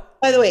 So,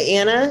 by the way,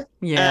 Anna.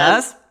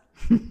 Yes.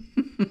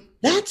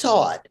 That's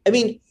odd. I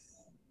mean,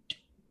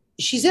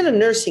 she's in a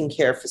nursing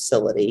care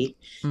facility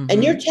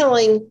and you're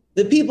telling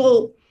the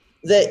people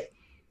that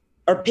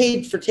are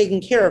paid for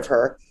taking care of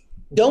her,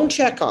 don't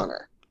check on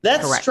her.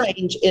 That's correct.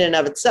 Strange in and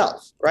of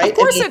itself, right? Of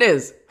course it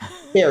is.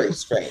 Very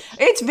strange.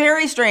 It's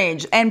very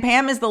strange. And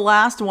Pam is the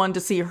last one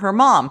to see her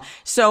mom.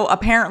 So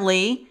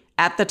apparently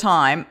at the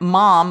time,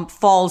 mom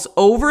falls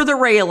over the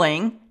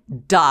railing,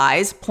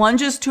 dies,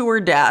 plunges to her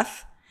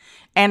death.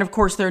 And of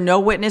course, there are no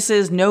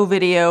witnesses, no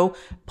video.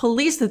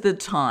 Police at the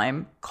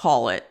time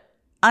call it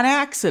an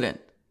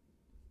accident.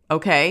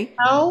 Okay.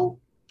 How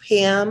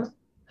Pam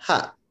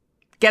Hupp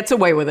gets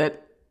away with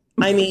it.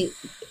 I mean,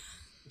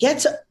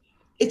 it's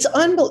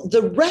unbelievable.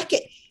 The record.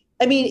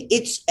 I mean,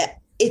 it's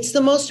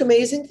the most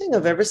amazing thing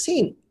I've ever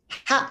seen.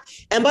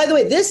 And by the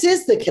way, this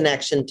is the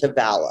connection to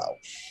Vallow.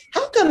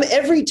 How come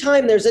every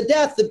time there's a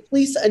death, the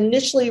police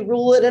initially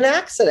rule it an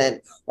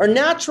accident or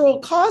natural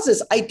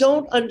causes? I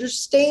don't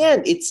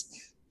understand. It's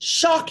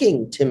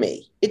shocking to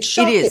me. It's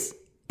shocking.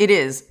 It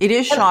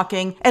is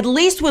shocking. At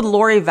least with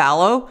Lori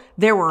Vallow,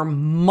 there were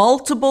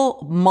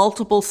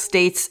multiple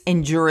states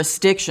and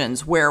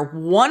jurisdictions where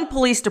one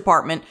police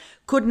department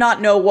could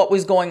not know what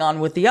was going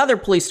on with the other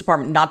police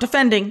department. Not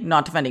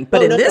defending.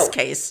 But in this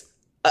case.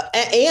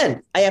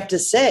 And I have to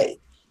say,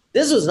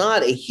 this was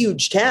not a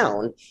huge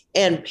town.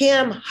 And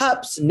Pam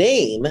Hupp's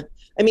name,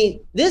 I mean,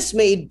 this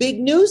made big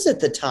news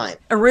at the time.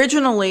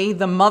 Originally,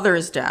 the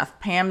mother's death,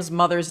 Pam's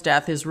mother's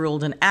death, is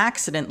ruled an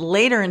accident.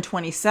 Later in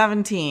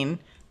 2017,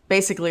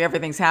 basically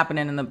everything's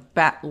happening in the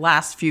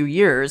last few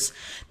years,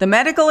 the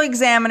medical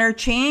examiner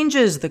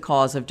changes the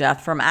cause of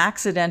death from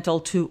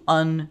accidental to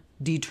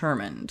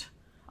undetermined.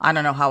 I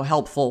don't know how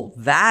helpful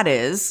that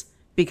is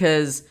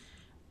because,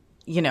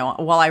 you know,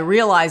 while I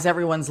realize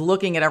everyone's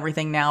looking at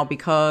everything now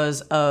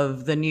because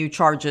of the new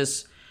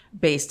charges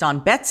based on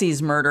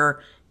Betsy's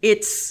murder,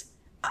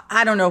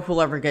 I don't know if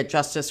we'll ever get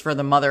justice for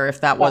the mother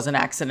if that was an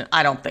accident.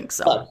 I don't think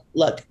so.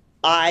 Look,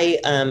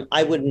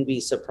 I wouldn't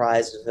be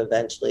surprised if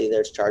eventually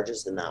there's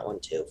charges in that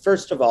one too.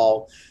 First of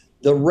all,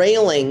 the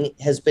railing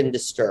has been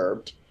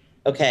disturbed,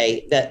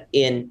 okay,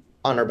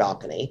 on her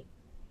balcony.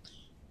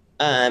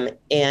 And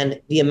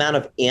the amount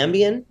of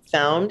Ambien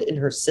found in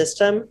her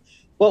system,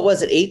 what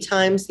was it, 8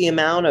 times the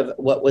amount of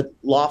what would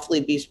lawfully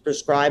be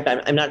prescribed?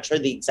 I'm not sure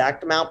the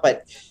exact amount,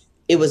 but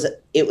it was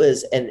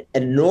an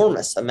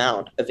enormous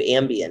amount of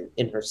Ambien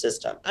in her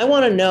system. I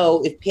want to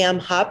know if Pam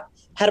Hupp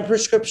had a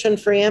prescription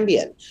for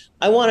Ambien.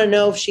 I want to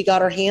know if she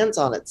got her hands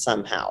on it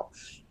somehow.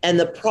 And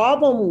the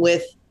problem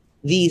with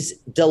these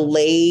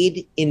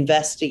delayed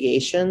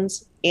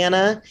investigations,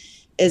 Anna,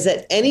 is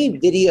that any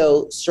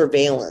video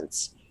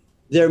surveillance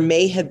there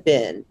may have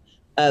been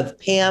of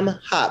Pam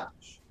Hupp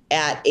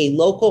at a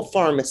local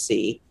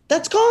pharmacy,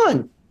 that's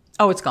gone.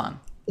 Oh, it's gone.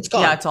 It's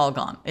gone. Yeah, it's all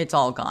gone. It's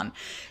all gone.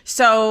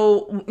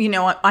 So, you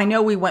know, I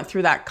know we went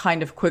through that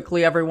kind of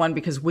quickly, everyone,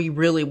 because we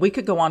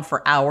could go on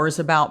for hours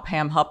about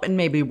Pam Hupp, and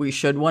maybe we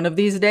should one of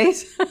these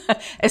days,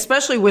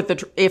 especially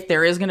with if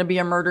there is going to be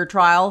a murder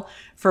trial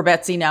for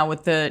Betsy now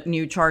with the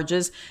new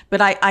charges. But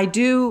I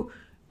do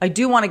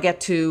want to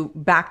get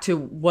back to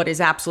what is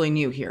absolutely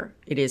new here.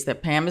 It is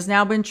that Pam has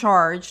now been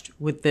charged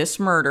with this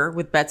murder,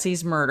 with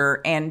Betsy's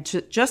murder, and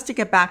just to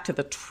get back to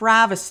the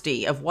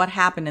travesty of what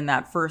happened in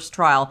that first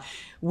trial,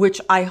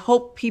 which I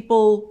hope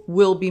people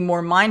will be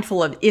more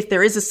mindful of if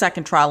there is a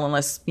second trial,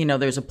 unless, you know,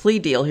 there's a plea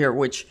deal here,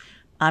 which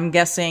I'm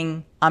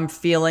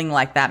feeling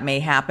like that may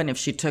happen if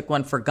she took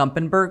one for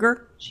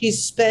Gumpenberger.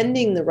 She's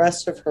spending the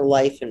rest of her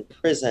life in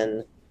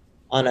prison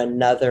on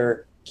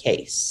another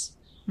case.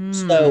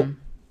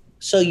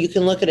 So you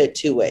can look at it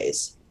 2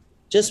 ways.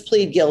 Just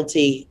plead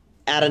guilty,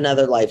 add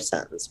another life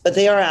sentence. But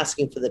they are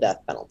asking for the death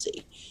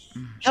penalty.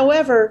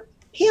 However,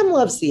 Pam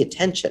loves the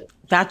attention.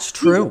 That's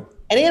true.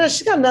 And Anna,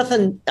 she's got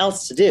nothing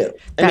else to do.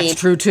 That's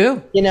true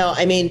too. You know,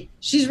 I mean,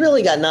 she's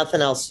really got nothing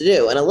else to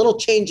do. And a little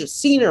change of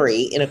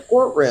scenery in a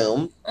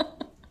courtroom.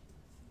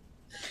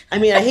 I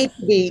mean, I hate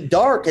to be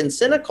dark and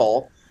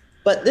cynical,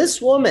 but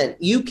this woman,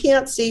 you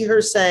can't see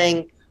her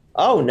saying,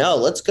 oh no,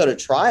 let's go to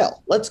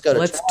trial. Let's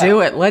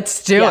do it.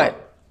 Let's do it.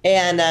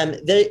 And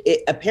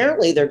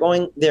apparently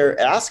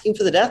they're asking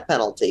for the death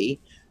penalty.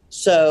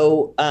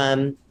 So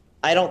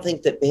I don't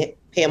think that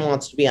Pam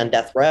wants to be on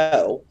death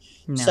row.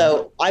 No.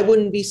 So I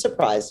wouldn't be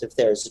surprised if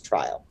there's a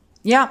trial.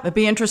 Yeah, it'd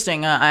be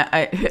interesting.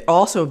 It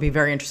also would be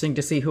very interesting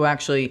to see who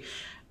actually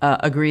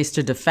agrees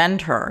to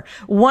defend her.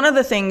 One of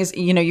the things,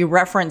 you know, you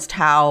referenced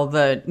how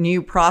the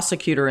new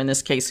prosecutor in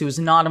this case, who was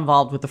not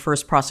involved with the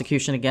first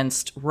prosecution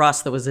against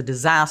Russ, that was a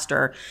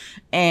disaster,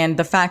 and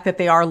the fact that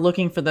they are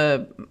looking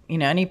for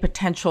any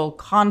potential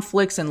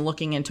conflicts and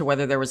looking into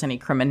whether there was any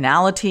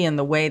criminality in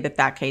the way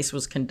that case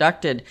was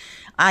conducted.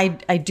 I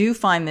do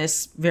find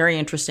this very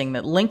interesting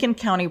that Lincoln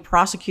County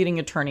prosecuting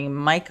attorney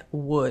Mike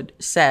Wood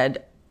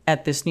said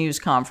at this news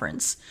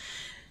conference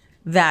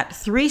that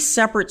 3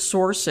 separate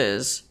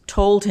sources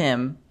told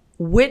him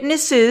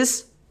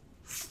witnesses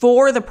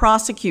for the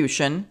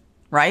prosecution,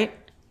 right?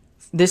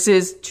 This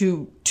is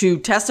to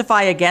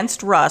testify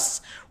against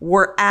Russ,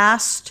 were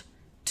asked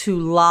to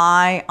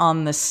lie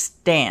on the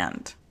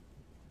stand.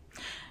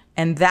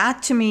 And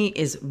that to me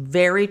is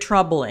very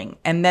troubling.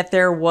 And that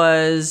there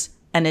was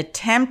an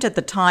attempt at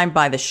the time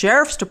by the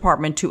sheriff's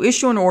department to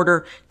issue an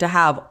order to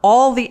have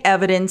all the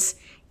evidence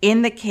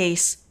in the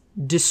case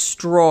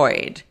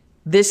destroyed.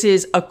 This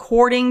is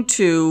according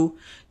to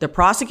the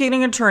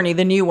prosecuting attorney,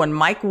 the new one,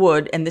 Mike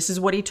Wood, and this is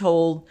what he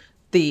told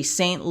the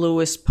St.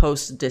 Louis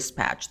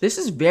Post-Dispatch. This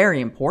is very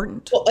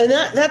important. Well, and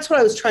that's what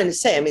I was trying to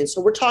say. I mean,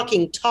 so we're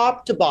talking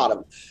top to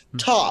bottom.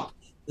 Top,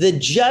 the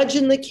judge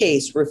in the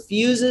case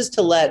refuses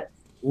to let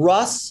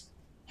Russ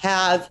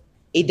have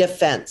a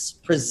defense,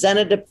 present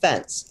a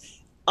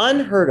defense.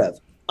 Unheard of,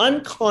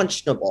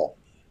 unconscionable.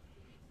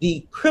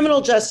 The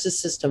criminal justice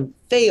system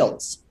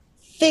fails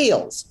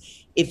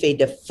if a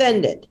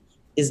defendant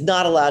is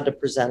not allowed to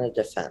present a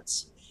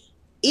defense.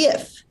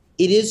 If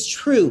it is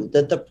true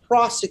that the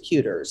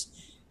prosecutors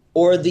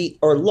or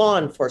law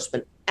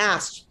enforcement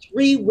asked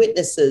 3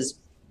 witnesses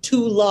to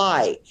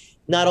lie,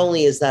 not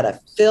only is that a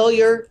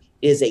failure,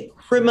 It is a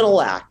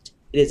criminal act.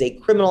 It is a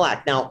criminal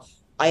act. Now,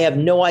 I have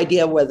no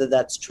idea whether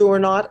that's true or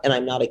not, and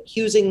I'm not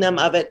accusing them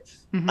of it.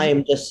 I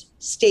am just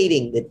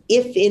stating that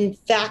if in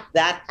fact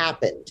that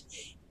happened,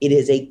 it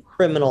is a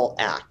criminal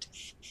act.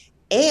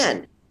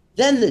 And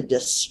then the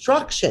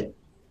destruction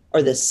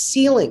or the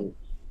sealing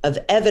of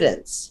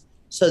evidence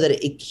so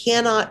that it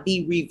cannot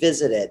be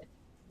revisited,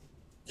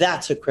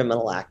 that's a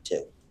criminal act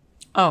too.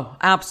 Oh,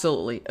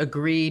 absolutely.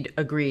 Agreed.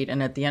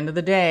 And at the end of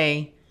the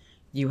day,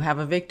 you have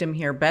a victim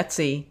here,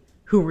 Betsy,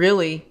 who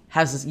really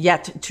has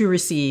yet to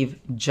receive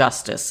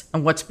justice.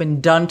 And what's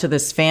been done to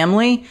this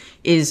family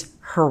is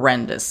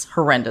horrendous.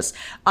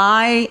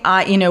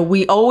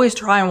 We always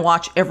try and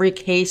watch every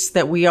case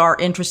that we are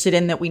interested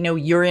in, that we know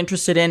you're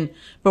interested in,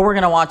 but we're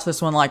going to watch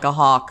this one like a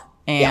hawk.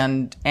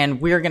 And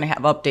we're going to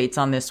have updates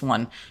on this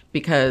one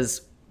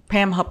because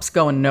Pam Hupp's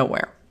going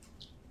nowhere.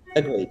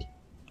 Agreed.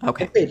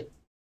 Okay. Agreed.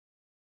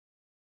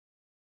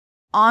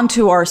 On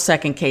to our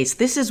second case.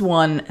 This is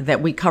one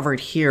that we covered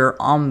here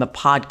on the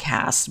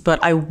podcast,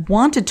 but I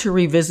wanted to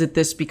revisit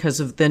this because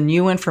of the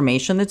new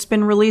information that's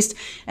been released.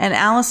 And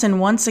Allison,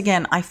 once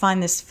again, I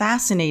find this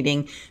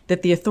fascinating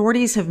that the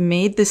authorities have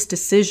made this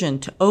decision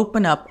to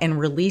open up and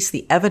release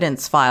the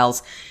evidence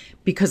files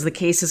because the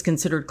case is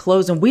considered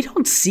closed. And we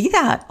don't see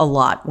that a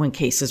lot when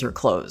cases are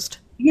closed.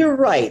 You're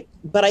right.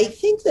 But I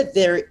think that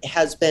there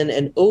has been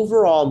an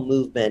overall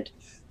movement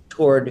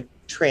toward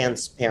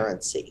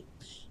transparency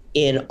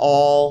in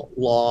all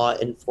law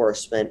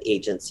enforcement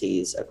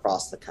agencies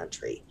across the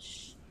country.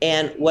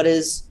 And what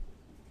is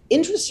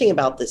interesting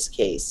about this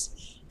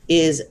case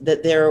is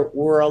that there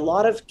were a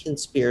lot of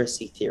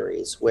conspiracy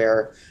theories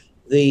where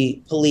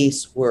the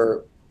police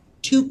were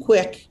too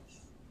quick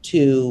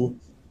to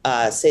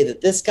say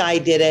that this guy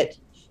did it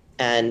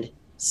and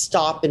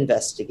stop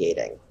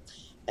investigating.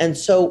 And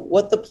so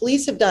what the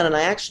police have done, and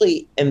I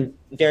actually am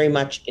very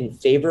much in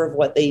favor of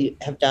what they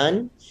have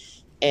done,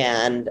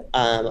 and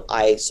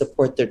I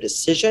support their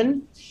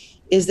decision,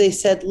 is they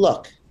said,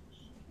 look,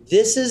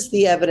 this is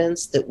the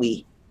evidence that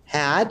we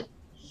had.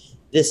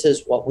 This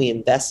is what we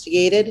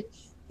investigated.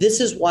 This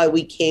is why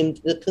we came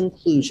to the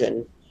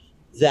conclusion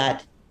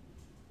that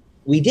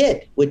we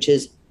did, which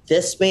is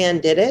this man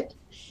did it,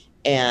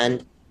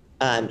 and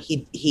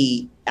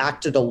he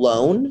acted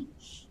alone.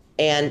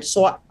 And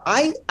so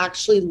I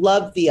actually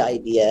love the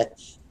idea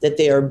that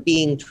they are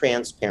being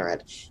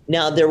transparent.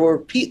 Now,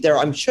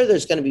 I'm sure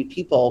there's going to be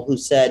people who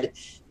said,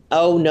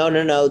 oh,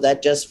 no,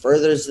 that just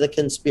furthers the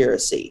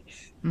conspiracy.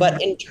 Mm-hmm.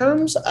 But in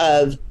terms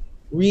of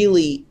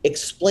really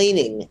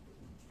explaining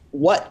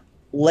what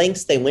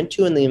lengths they went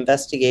to in the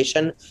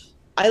investigation,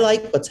 I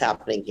like what's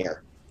happening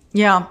here.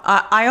 Yeah,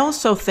 I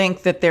also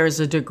think that there's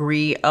a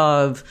degree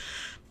of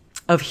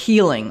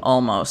healing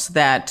almost,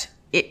 that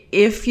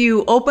if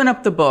you open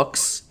up the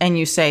books and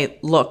you say,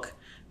 look,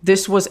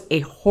 this was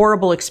a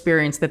horrible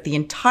experience that the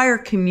entire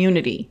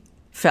community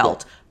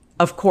felt. Yeah.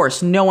 Of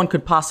course, no one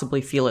could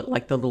possibly feel it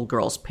like the little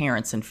girl's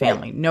parents and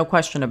family. Right. No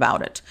question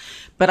about it.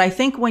 But I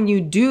think when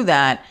you do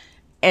that,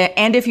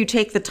 and if you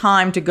take the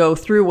time to go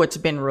through what's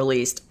been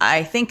released,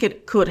 I think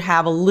it could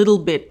have a little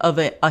bit of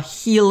a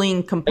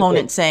healing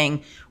component,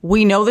 saying,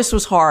 we know this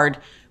was hard.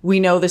 We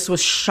know this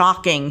was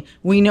shocking.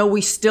 We know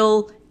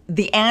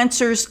the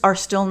answers are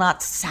still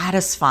not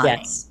satisfying.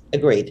 Yes,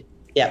 agreed.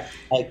 Yeah,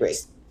 I agree.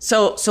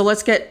 So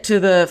let's get to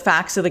the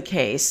facts of the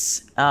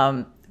case.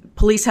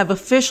 Police have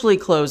officially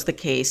closed the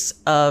case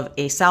of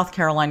a South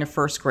Carolina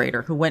first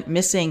grader who went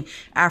missing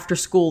after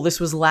school. This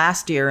was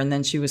last year, and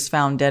then she was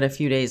found dead a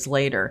few days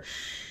later.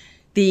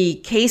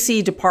 The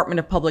KC Department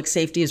of Public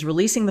Safety is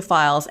releasing the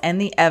files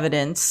and the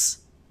evidence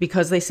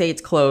because they say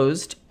it's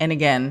closed. And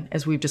again,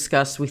 as we've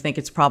discussed, we think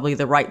it's probably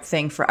the right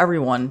thing for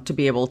everyone to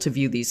be able to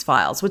view these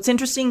files. What's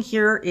interesting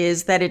here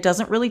is that it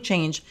doesn't really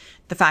change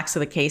the facts of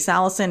the case,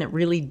 Allison. It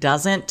really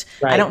doesn't.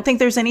 Right. I don't think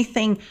there's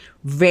anything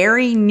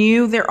very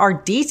new. There are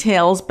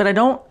details, but I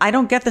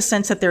don't get the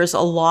sense that there's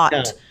a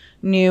lot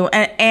new.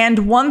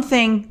 And one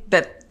thing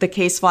that the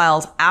case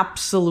files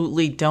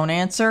absolutely don't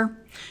answer,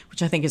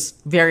 which I think is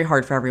very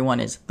hard for everyone,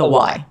 is the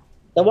why.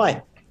 The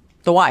why.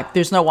 The why.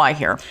 There's no why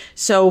here.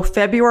 So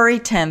February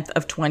 10th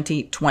of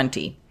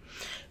 2020,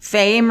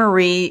 Faye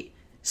Marie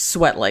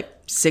Swetlik,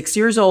 6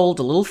 years old,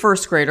 a little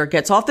first grader,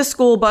 gets off the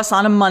school bus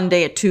on a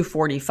Monday at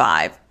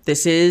 2:45.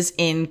 This is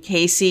in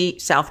Casey,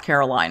 South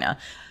Carolina.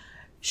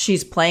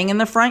 She's playing in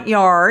the front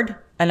yard,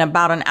 and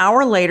about an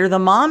hour later, the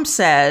mom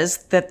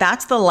says that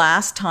that's the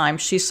last time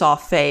she saw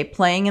Faye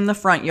playing in the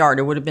front yard.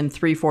 It would have been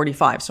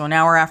 3:45, so an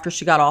hour after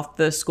she got off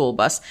the school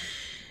bus.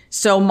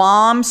 So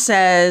mom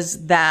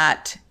says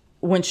that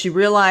when she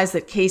realized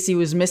that Casey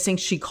was missing,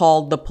 she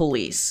called the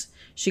police.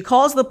 She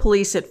calls the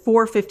police at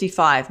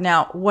 4:55.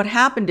 Now, what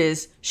happened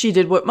is she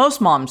did what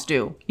most moms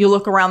do. You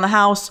look around the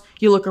house,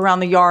 you look around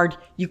the yard,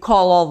 you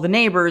call all the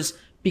neighbors,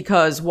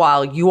 because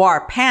while you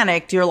are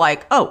panicked, you're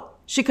like, oh,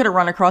 she could have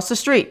run across the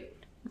street.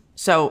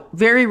 So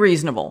very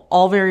reasonable,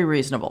 all very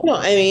reasonable. No,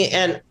 I mean,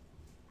 and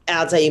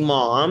as a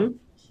mom,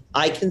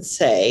 I can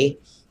say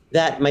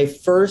that my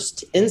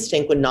first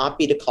instinct would not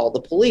be to call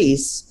the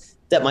police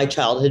that my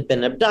child had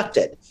been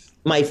abducted.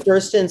 my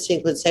first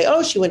instinct would say,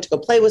 oh, she went to go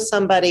play with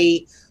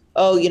somebody.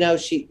 Oh,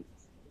 she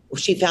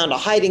found a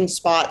hiding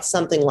spot,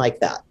 something like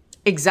that.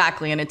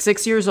 Exactly. And at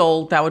 6 years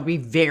old, that would be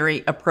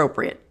very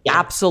appropriate. Yeah.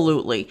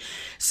 Absolutely.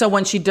 So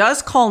when she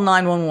does call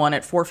 911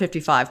 at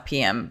 4:55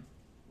 p.m.,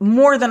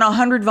 more than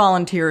 100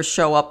 volunteers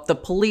show up. The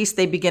police,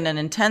 they begin an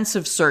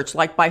intensive search.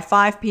 Like by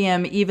 5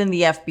 p.m., even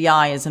the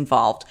FBI is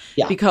involved.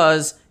 Yeah.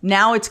 Because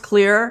now it's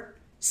clear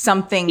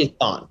something... She's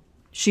gone.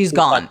 She's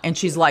gone, and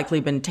she's likely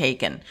been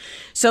taken.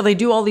 So they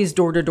do all these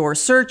door-to-door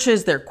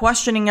searches. They're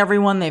questioning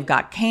everyone. They've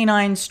got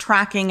canines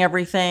tracking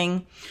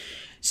everything.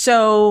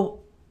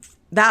 So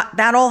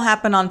that all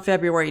happened on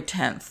February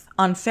 10th.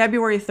 On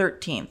February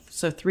 13th,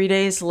 so 3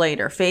 days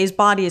later, Faye's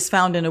body is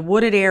found in a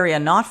wooded area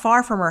not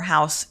far from her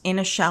house in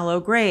a shallow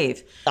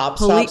grave. Stop.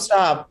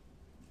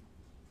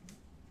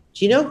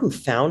 Do you know who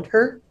found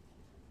her?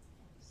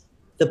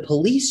 The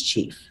police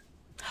chief.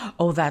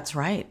 Oh, that's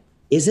right.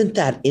 Isn't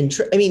that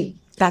interesting?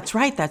 That's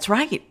right.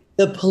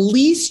 The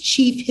police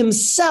chief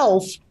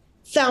himself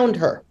found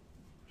her.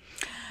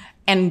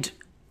 And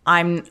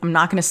I'm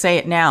not going to say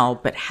it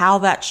now, but how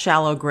that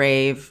shallow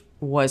grave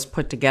was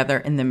put together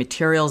and the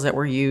materials that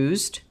were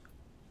used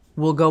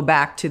will go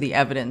back to the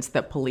evidence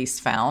that police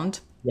found.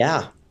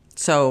 Yeah.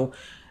 So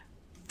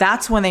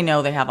that's when they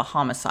know they have a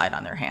homicide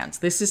on their hands.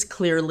 This is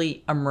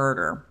clearly a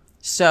murder.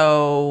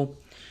 So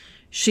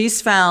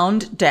she's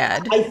found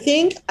dead. I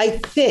think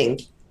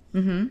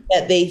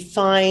that they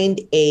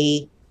find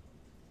a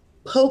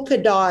polka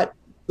dot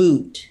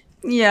boot.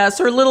 Yes,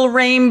 her little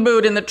rain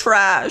boot in the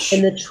trash.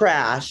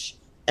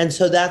 And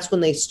so that's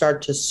when they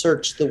start to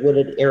search the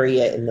wooded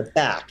area in the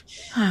back.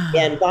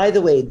 And by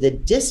the way, the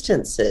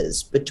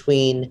distances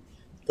between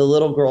the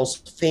little girl's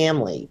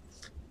family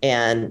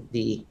and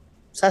the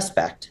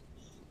suspect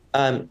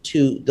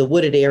to the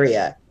wooded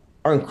area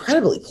are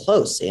incredibly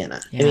close,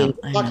 Anna. Yeah,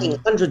 we're talking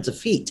hundreds of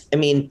feet.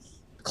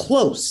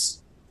 Close.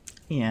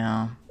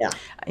 Yeah.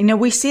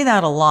 We see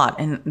that a lot.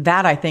 And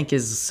that, I think,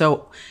 is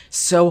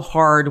so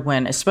hard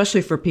when,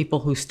 especially for people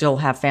who still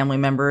have family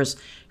members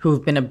who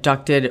have been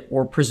abducted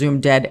or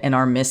presumed dead and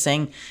are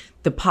missing,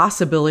 the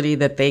possibility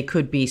that they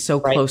could be so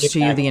close to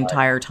you the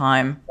entire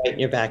time. Right in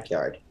your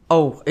backyard.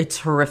 Oh, it's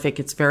horrific.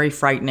 It's very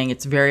frightening.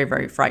 It's very,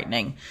 very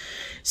frightening.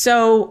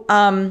 So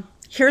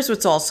here's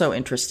what's also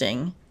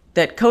interesting,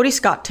 that Cody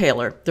Scott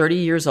Taylor, 30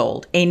 years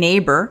old, a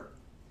neighbor,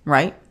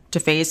 right, to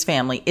Faye's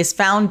family, is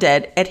found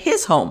dead at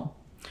his home.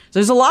 So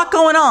there's a lot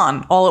going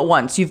on all at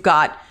once. You've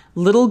got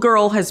little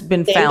girl has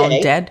been found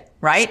dead,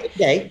 right?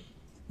 Okay.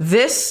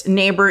 This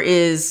neighbor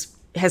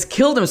has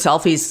killed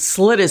himself. He's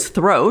slit his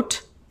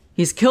throat.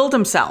 He's killed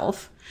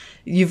himself.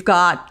 You've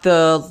got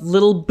the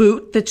little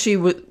boot that she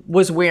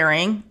was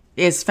wearing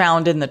is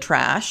found in the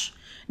trash.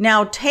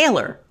 Now,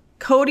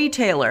 Cody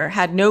Taylor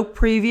had no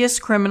previous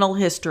criminal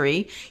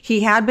history.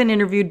 He had been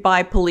interviewed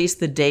by police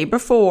the day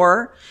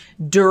before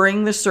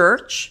during the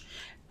search.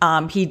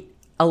 He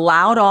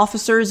allowed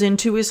officers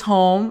into his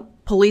home.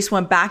 Police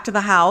went back to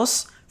the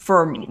house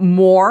for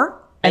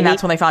more, and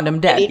that's when they found him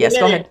dead. Yes,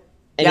 go ahead.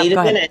 Go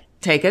ahead.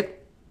 Take it.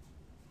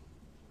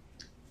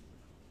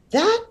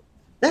 That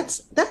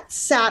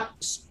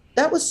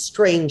was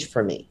strange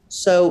for me.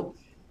 So,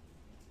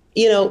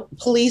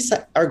 police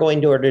are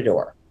going door to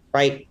door,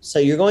 right? So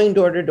you're going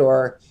door to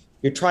door.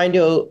 You're trying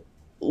to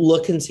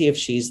look and see if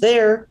she's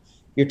there.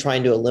 You're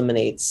trying to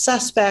eliminate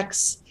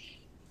suspects.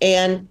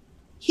 And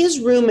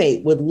his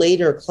roommate would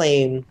later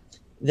claim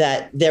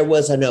that there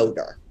was an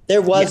odor.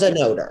 There was an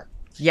odor.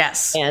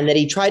 Yes. And that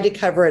he tried to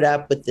cover it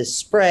up with this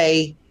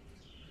spray.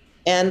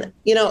 And,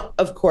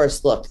 of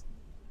course, look,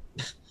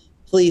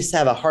 police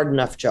have a hard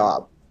enough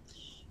job.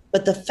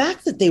 But the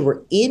fact that they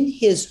were in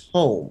his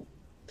home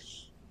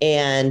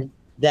and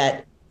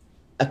that,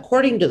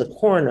 according to the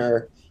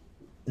coroner,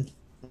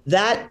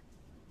 that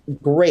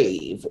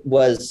grave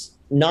was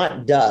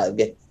not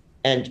dug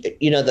and,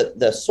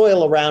 the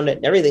soil around it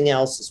and everything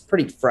else is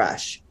pretty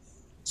fresh.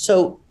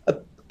 So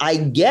I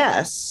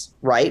guess,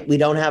 right, we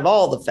don't have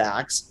all the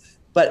facts,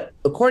 but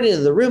according to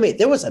the roommate,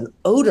 there was an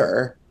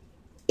odor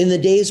in the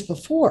days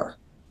before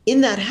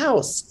in that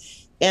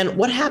house. And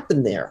what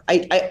happened there?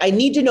 I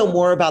need to know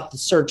more about the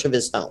search of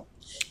his home.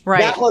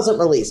 Right. That wasn't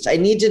released. I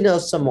need to know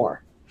some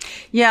more.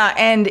 Yeah,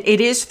 and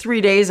it is 3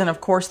 days, and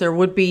of course there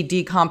would be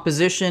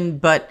decomposition,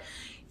 but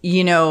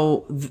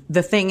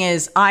the thing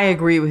is, I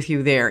agree with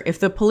you there. If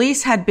the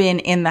police had been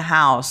in the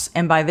house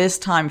and by this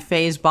time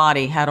Faye's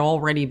body had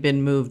already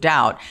been moved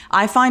out,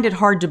 I find it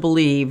hard to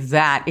believe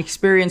that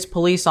experienced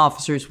police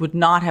officers would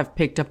not have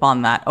picked up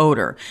on that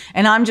odor.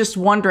 And I'm just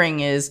wondering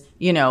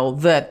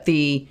that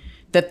the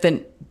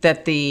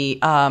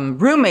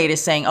roommate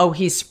is saying, oh,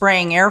 he's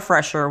spraying air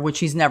freshener, which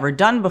he's never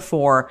done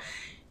before.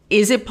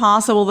 Is it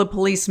possible the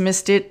police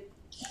missed it?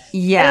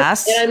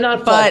 Yes, and I'm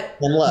not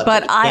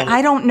but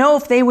I don't know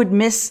if they would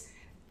miss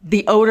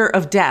the odor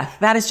of death.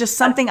 That is just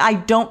something I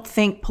don't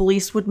think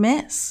police would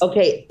miss.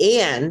 Okay,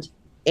 and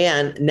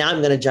now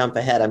I'm going to jump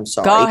ahead. I'm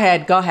sorry.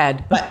 Go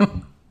ahead. But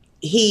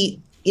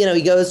he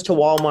goes to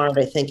Walmart,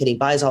 I think, and he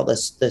buys all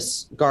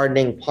this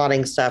gardening,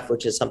 potting stuff,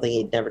 which is something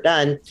he'd never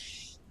done.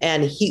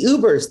 and he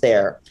Ubers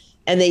there,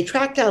 and they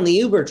track down the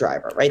Uber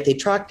driver, right? They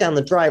track down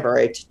the driver,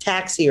 a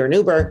taxi or an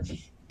Uber,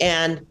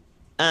 and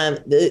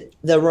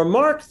the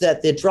remark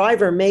that the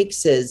driver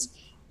makes is,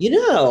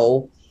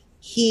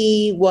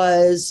 he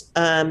was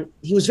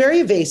very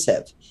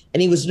evasive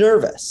and he was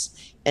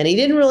nervous. And he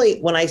didn't really,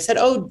 when I said,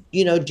 do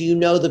you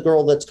know the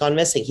girl that's gone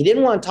missing? He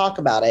didn't want to talk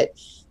about it.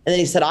 And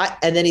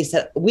then he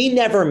said, we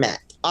never met.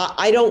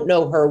 I don't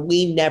know her.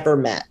 We never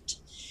met.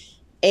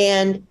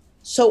 And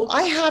so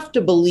I have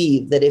to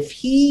believe that if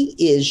he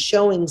is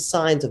showing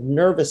signs of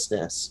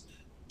nervousness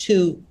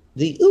to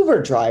the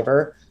Uber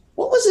driver,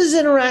 what was his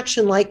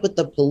interaction like with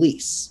the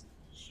police?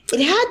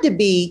 It had to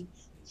be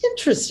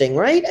interesting,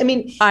 right? I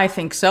mean, I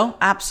think so.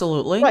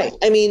 Absolutely. Right.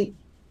 I mean,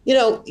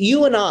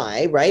 you and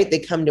I, right? They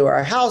come to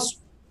our house.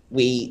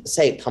 We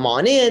say, come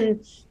on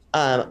in.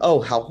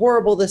 How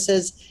horrible this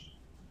is.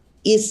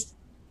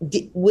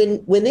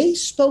 When they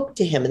spoke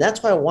to him, and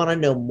that's why I want to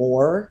know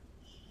more,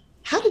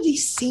 how did he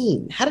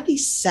seem? How did he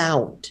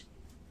sound?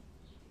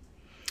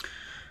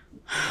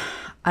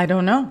 I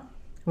don't know.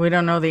 We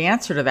don't know the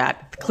answer to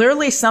that.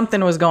 Clearly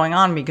something was going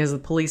on because the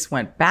police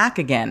went back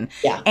again.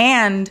 Yeah.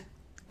 And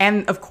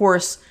of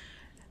course,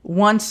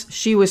 once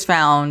she was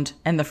found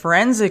and the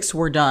forensics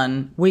were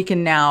done, we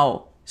can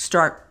now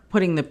start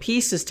putting the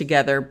pieces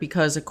together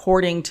because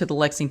according to the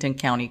Lexington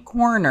County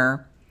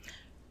coroner,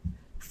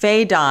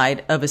 Faye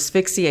died of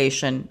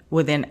asphyxiation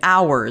within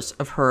hours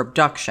of her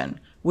abduction,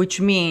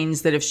 which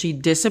means that if she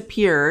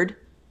disappeared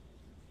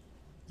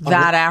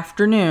that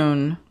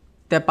afternoon,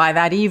 that by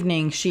that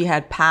evening she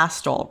had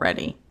passed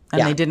already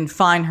and they didn't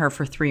find her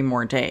for 3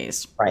 more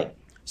days. Right.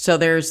 So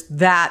there's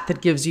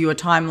that gives you a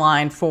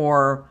timeline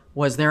for,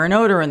 was there an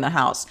odor in the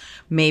house?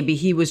 Maybe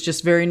he was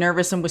just very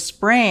nervous and was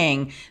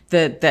spraying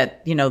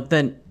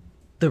the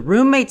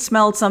roommate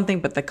smelled something,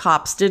 but the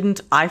cops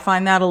didn't. I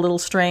find that a little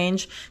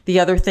strange.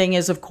 The other thing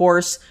is, of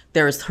course,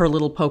 there's her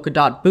little polka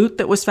dot boot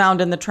that was found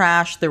in the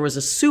trash. There was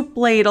a soup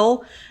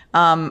ladle,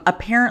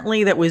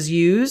 apparently that was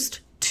used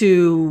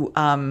to,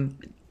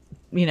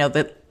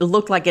 that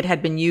looked like it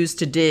had been used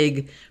to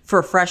dig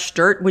for fresh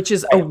dirt, which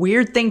is a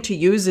weird thing to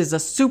use, is a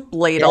soup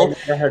ladle. Yeah,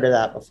 I've never heard of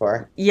that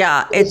before.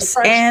 Yeah, and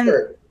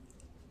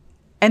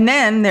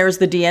then there's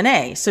the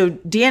DNA. So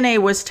DNA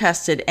was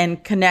tested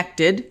and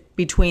connected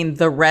between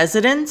the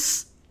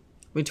residents.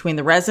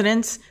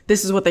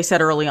 This is what they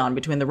said early on,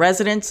 between the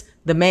residents,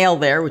 the male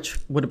there, which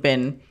would have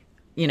been,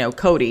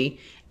 Cody,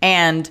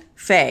 and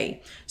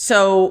Faye.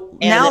 So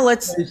now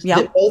both of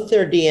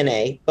their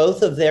DNA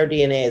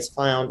is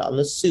found on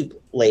the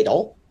soup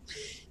ladle,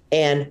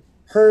 and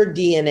her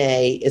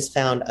DNA is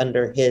found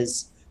under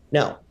his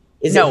fingernail.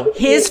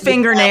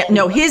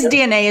 No, his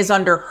DNA is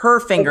under her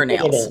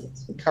fingernails.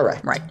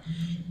 Correct. Right.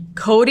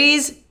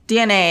 Cody's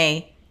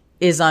DNA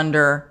is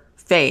under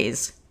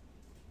Faye's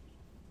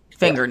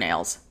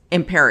fingernails.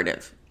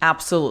 Imperative.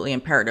 Absolutely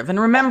imperative. And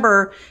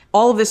remember,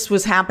 all of this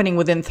was happening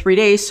within 3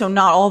 days, so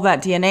not all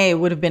that DNA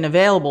would have been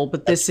available,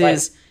 but That's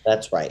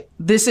right.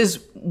 This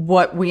is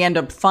what we end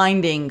up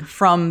finding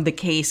from the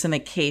case and the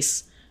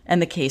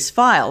case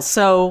files.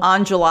 So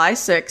on July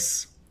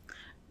 6,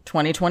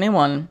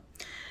 2021,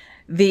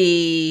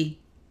 the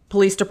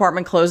police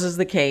department closes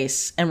the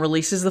case and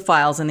releases the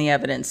files and the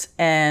evidence.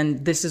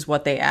 And this is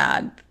what they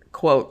add.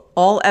 Quote,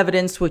 all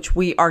evidence which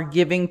we are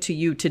giving to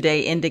you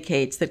today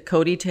indicates that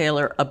Cody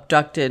Taylor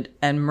abducted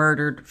and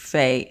murdered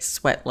Faye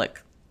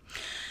Swetlik.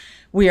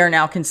 We are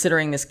now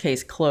considering this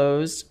case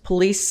closed.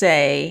 Police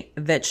say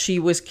that she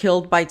was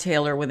killed by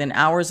Taylor within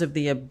hours of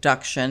the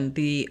abduction.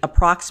 The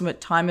approximate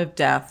time of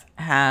death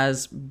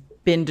has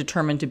been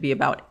determined to be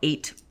about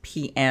 8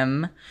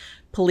 p.m.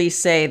 Police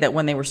say that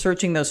when they were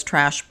searching those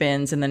trash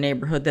bins in the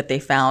neighborhood that they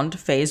found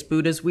Faye's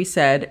boot, as we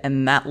said,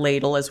 and that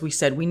ladle, as we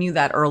said, we knew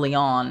that early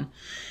on.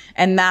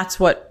 And that's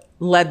what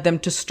led them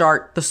to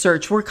start the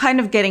search. We're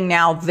kind of getting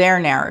now their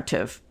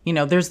narrative.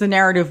 There's the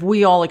narrative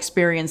we all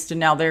experienced, and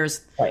now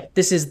this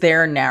is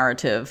their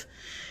narrative.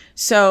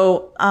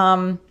 So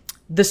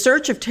the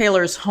search of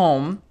Taylor's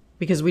home,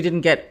 because we didn't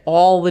get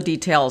all the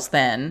details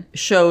then,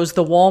 shows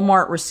the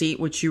Walmart receipt,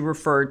 which you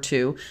referred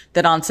to,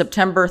 that on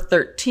February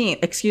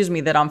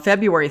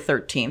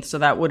 13th, so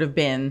that would have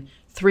been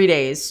 3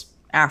 days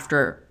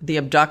after the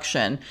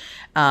abduction,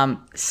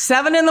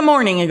 7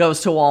 a.m, it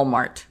goes to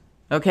Walmart.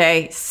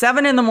 Okay,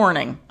 7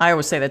 a.m. I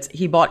always say that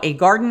he bought a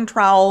garden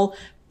trowel,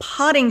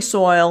 potting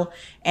soil,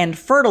 and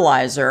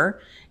fertilizer.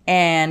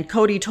 And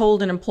Cody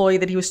told an employee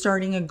that he was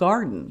starting a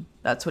garden.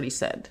 That's what he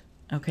said.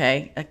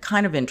 Okay,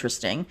 kind of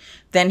interesting.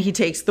 Then he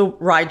takes the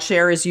ride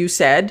share, as you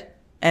said,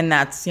 and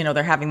that's,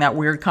 they're having that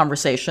weird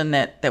conversation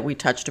that we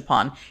touched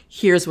upon.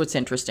 Here's what's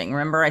interesting.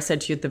 Remember, I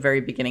said to you at the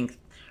very beginning,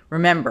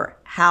 remember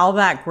how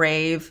that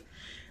grave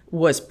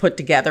was put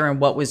together and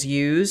what was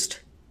used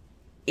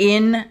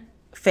in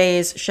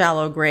Faye's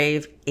shallow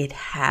grave. It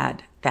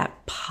had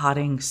that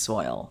potting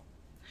soil.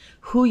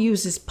 Who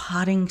uses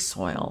potting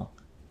soil?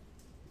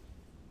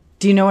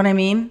 Do you know what I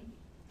mean?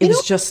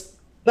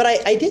 But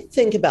I did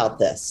think about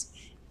this.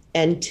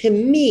 And to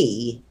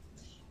me,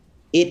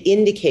 it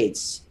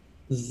indicates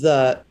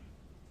the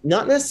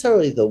not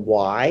necessarily the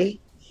why,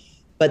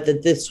 but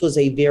that this was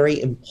a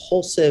very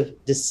impulsive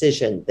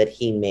decision that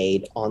he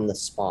made on the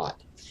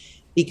spot,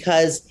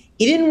 because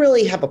he didn't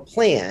really have a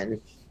plan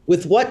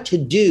with what to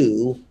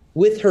do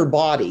with her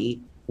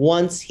body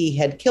once he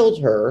had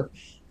killed her,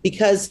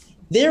 because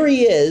there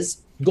he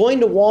is going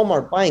to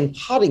Walmart buying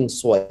potting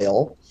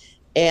soil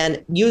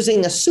and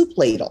using a soup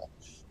ladle.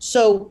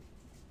 So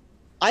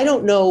I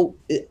don't know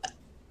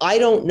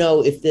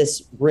if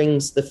this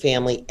brings the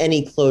family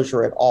any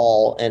closure at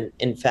all. And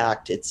in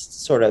fact, it's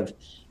sort of,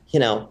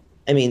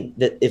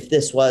 that if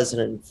this was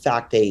in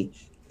fact a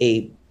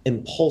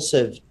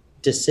impulsive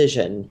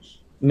decision,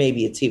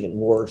 maybe it's even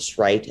worse,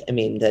 right? I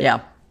mean, that,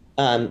 yeah.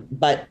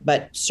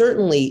 But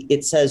certainly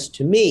it says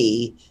to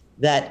me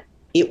that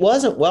it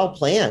wasn't well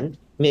planned.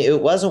 I mean,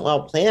 it wasn't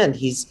well planned. I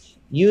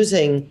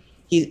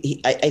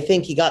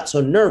think he got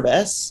so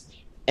nervous,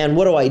 and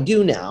what do I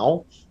do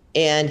now?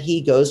 And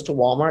he goes to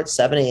Walmart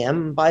 7 a.m.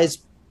 and buys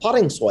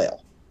potting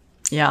soil.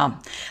 Yeah.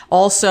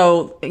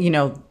 Also,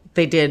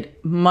 they did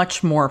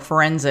much more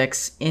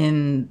forensics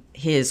in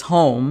his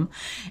home,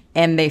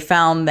 and they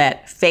found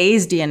that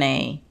Faye's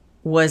DNA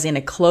was in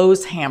a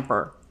clothes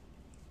hamper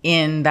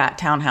in that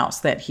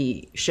townhouse that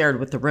he shared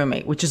with the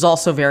roommate, which is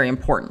also very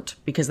important,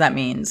 because that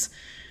means,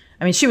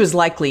 she was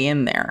likely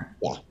in there.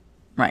 Yeah.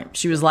 Right.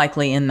 She was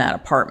likely in that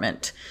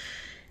apartment.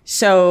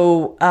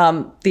 So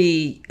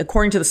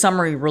according to the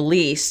summary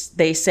release,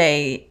 they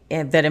say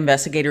that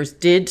investigators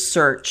did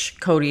search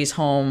Cody's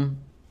home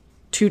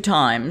 2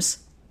 times,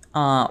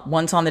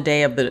 once on the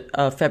day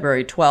of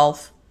February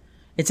 12th.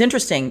 It's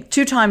interesting,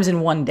 2 times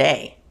in one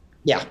day.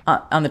 Yeah.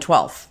 On the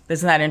 12th.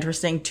 Isn't that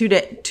interesting? 2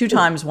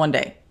 times one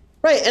day.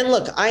 Right. And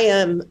look, I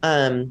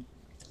am,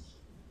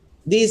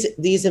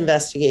 these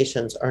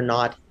investigations are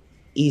not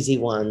easy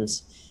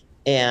ones.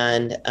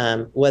 And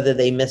whether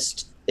they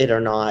missed it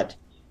or not,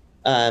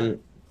 I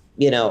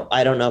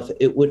don't know if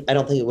it would, I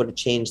don't think it would have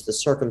changed the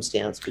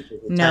circumstance, because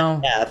the time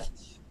of death,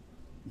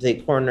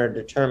 the coroner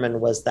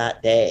determined, was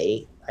that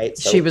day, right?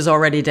 So, she was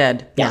already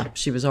dead. Yeah.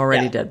 She was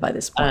already dead by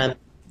this point.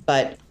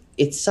 But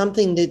it's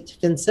something to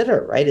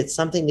consider, right? It's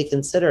something to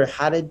consider.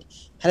 How did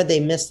they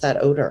miss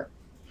that odor?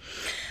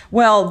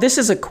 Well, this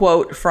is a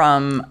quote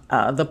from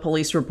the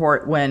police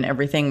report when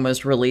everything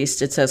was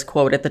released. It says,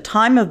 quote, "At the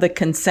time of the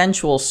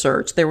consensual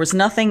search, there was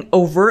nothing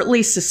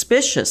overtly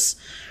suspicious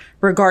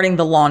regarding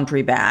the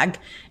laundry bag,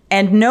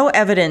 and no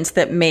evidence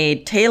that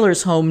made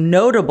Taylor's home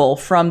notable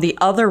from the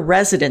other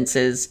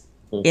residences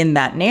in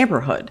that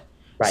neighborhood."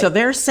 Right. So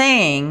they're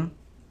saying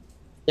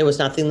there was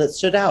nothing that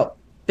stood out.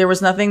 There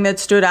was nothing that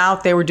stood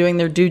out. They were doing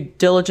their due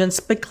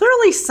diligence, but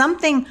clearly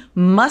something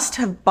must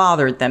have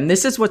bothered them.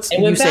 This is what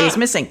you say is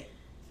missing.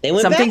 They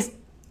went back.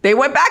 They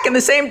went back in the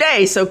same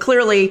day. So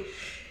clearly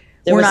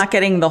we're not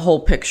getting the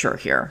whole picture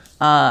here.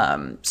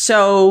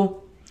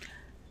 So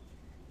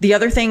the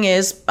other thing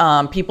is,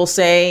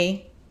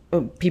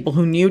 people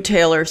who knew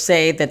Taylor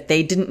say that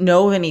they didn't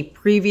know any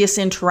previous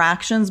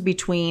interactions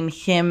between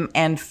him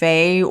and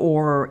Faye,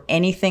 or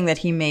anything that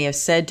he may have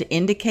said to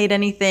indicate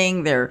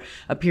anything. There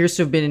appears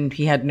to have been,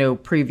 he had no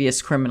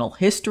previous criminal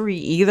history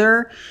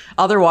either.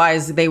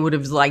 Otherwise, they would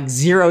have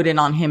zeroed in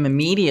on him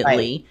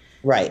immediately.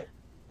 Right.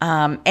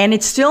 And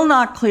it's still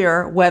not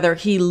clear whether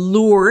he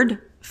lured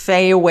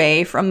Faye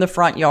away from the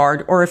front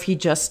yard or if he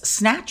just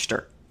snatched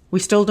her. We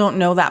still don't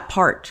know that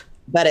part.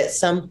 But at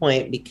some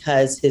point,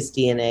 because his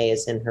DNA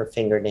is in her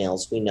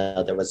fingernails, we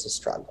know there was a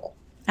struggle.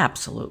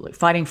 Absolutely.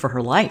 Fighting for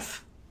her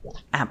life. Yeah.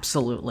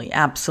 Absolutely.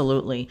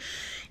 Absolutely.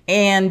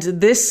 And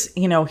this,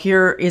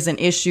 here is an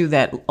issue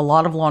that a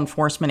lot of law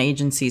enforcement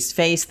agencies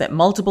face, that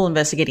multiple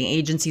investigating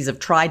agencies have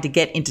tried to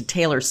get into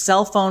Taylor's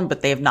cell phone,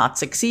 but they have not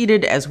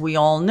succeeded. As we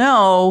all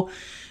know,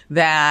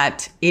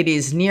 that it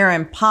is near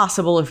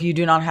impossible if you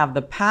do not have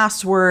the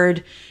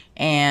password,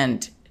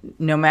 and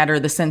no matter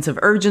the sense of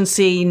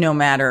urgency, no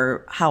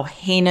matter how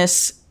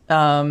heinous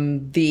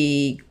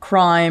the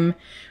crime,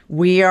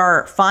 we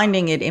are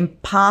finding it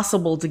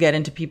impossible to get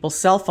into people's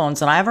cell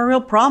phones. And I have a real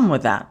problem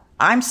with that.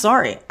 I'm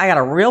sorry. I got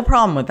a real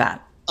problem with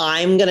that.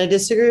 I'm going to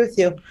disagree with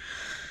you.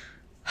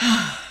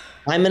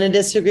 I'm going to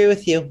disagree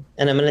with you.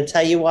 And I'm going to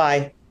tell you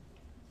why.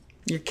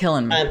 You're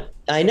killing me.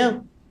 I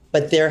know.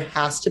 But there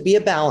has to be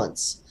a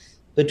balance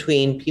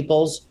between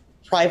people's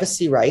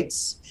privacy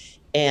rights,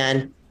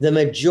 and the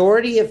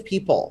majority of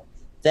people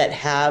that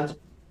have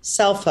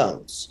cell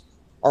phones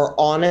are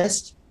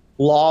honest,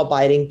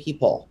 law-abiding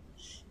people,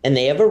 and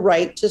they have a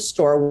right to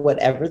store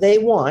whatever they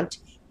want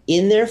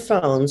in their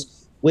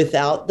phones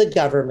without the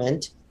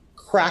government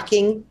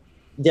cracking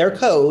their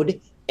code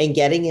and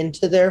getting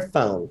into their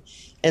phone.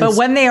 And but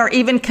when they are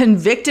even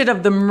convicted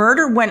of the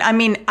murder, I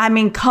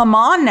mean, come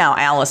on now,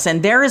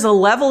 Allison, there is a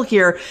level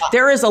here.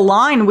 There is a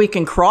line we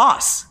can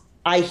cross.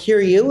 I hear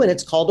you, and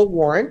it's called a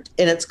warrant,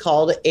 and it's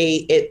called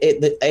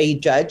a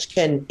judge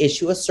can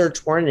issue a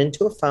search warrant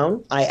into a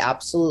phone. I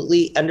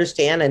absolutely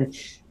understand. And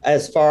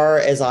as far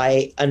as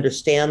I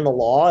understand the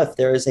law, if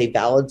there is a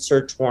valid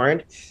search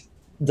warrant,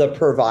 the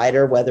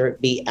provider, whether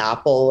it be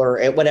Apple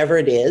or whatever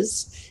it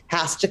is,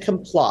 has to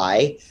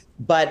comply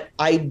but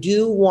I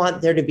do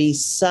want there to be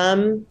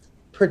some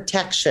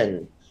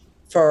protection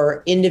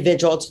for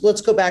individuals.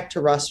 Let's go back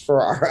to Russ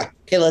Ferrara.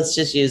 Okay, let's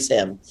just use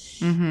him.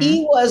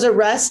 He was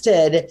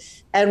arrested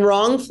and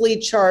wrongfully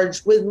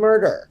charged with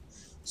murder.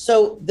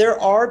 So there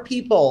are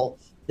people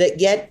that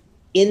get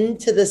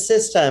into the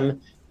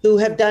system who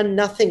have done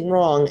nothing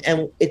wrong,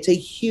 and it's a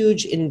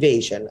huge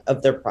invasion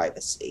of their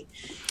privacy.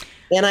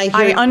 And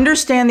I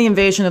understand the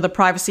invasion of the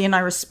privacy, and I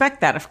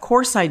respect that. Of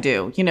course I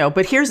do,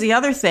 but here's the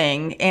other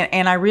thing,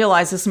 and I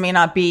realize this may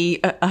not be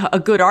a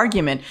good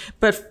argument,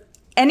 but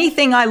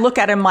anything I look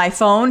at in my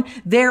phone,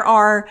 there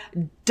are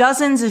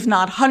dozens, if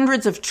not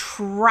hundreds of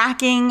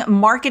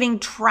marketing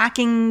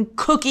tracking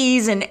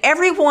cookies, and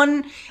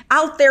everyone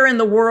out there in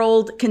the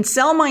world can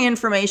sell my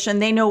information.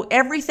 They know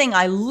everything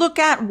I look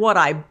at, what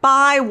I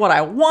buy, what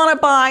I want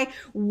to buy,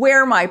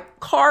 where my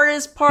car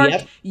is parked.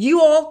 Yep.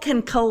 You all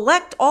can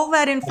collect all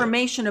that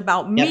information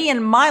about me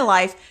and my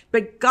life,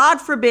 but God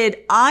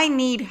forbid I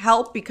need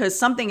help because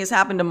something has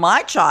happened to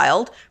my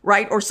child,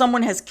 right? Or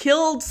someone has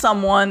killed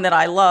someone that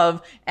I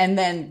love, and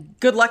then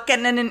good luck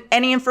getting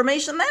any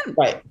information then.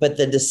 Right. But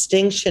the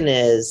distinction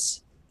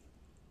is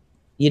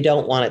you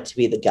don't want it to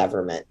be the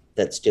government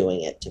that's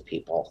doing it to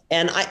people.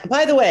 And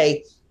by the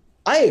way,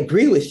 I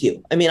agree with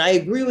you. I mean, I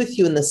agree with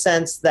you in the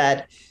sense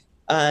that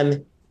a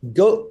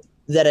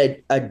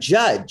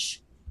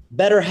judge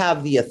better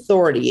have the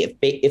authority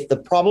if the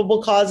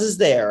probable cause is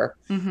there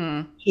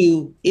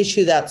to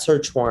issue that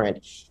search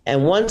warrant.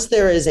 And once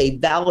there is a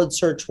valid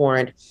search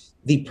warrant,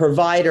 the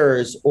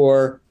providers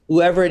or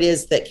whoever it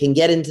is that can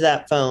get into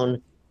that phone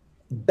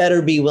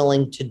better be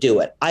willing to do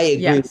it. I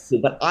agree with you,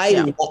 but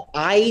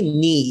I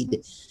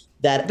need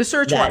that. The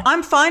search warrant.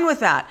 I'm fine with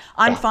that.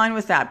 I'm fine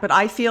with that. But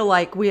I feel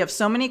like we have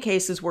so many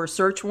cases where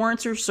search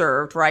warrants are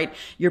served, right?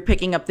 You're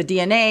picking up the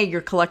DNA, you're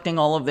collecting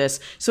all of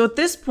this. So at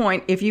this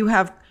point, if you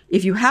have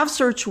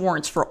search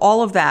warrants for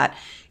all of that,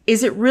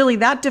 is it really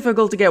that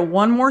difficult to get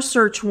one more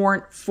search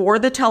warrant for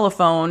the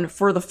telephone,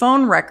 for the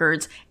phone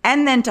records,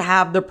 and then to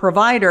have the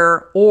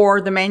provider or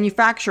the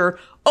manufacturer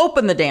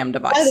open the damn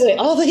device? By the way,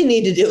 all they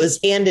need to do is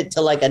hand it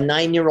to like a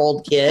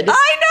 9-year-old kid. I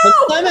know!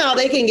 And somehow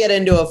they can get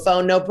into a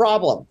phone, no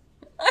problem.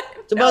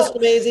 It's the most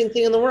amazing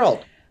thing in the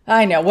world.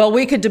 I know. Well,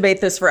 we could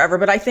debate this forever,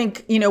 but I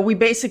think, we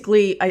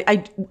basically,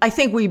 I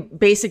think we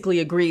basically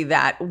agree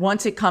that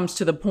once it comes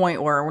to the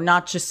point where we're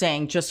not just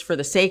saying just for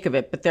the sake of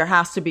it, but there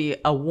has to be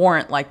a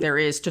warrant like there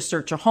is to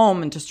search a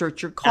home and to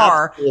search your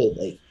car.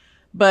 Absolutely.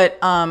 But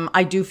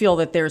I do feel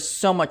that there's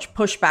so much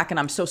pushback, and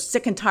I'm so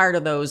sick and tired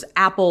of those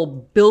Apple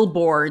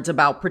billboards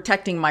about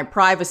protecting my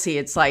privacy.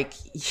 It's like,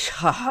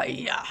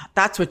 yeah,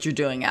 that's what you're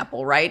doing,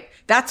 Apple, right?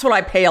 That's what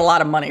I pay a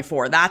lot of money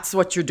for. That's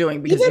what you're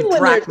doing because you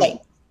track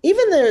me.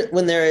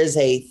 When there is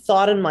a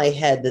thought in my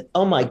head that,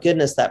 oh my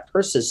goodness, that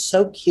purse is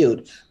so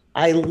cute.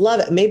 I love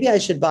it. Maybe I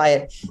should buy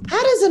it.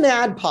 How does an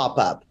ad pop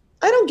up?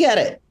 I don't get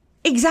it.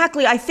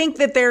 Exactly. I think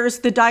that there's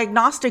the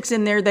diagnostics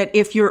in there that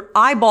if your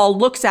eyeball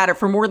looks at it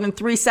for more than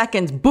 3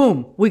 seconds,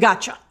 boom, we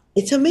gotcha.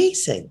 It's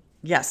amazing.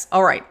 Yes.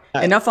 All right.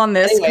 Enough on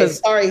this. Anyway,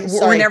 sorry.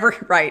 We're never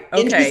right.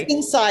 Okay.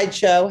 Interesting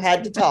sideshow.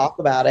 Had to talk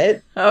about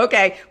it.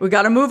 Okay. We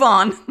got to move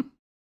on.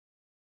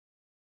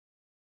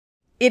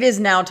 It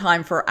is now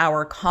time for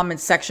our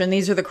comments section.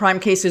 These are the crime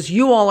cases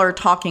you all are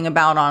talking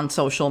about on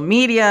social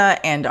media,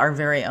 and our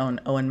very own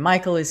Owen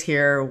Michael is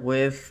here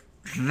with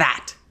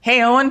that.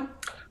 Hey, Owen.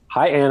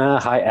 Hi, Anna.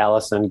 Hi,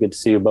 Allison. Good to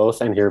see you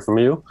both and hear from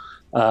you.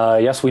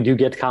 Yes, we do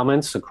get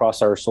comments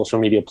across our social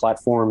media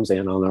platforms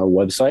and on our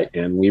website,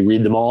 and we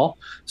read them all.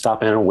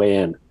 Stop in and weigh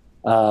in.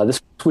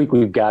 This week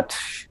we've got,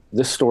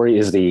 this story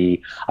is a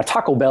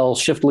Taco Bell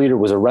shift leader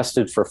was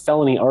arrested for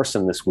felony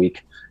arson this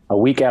week, a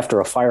week after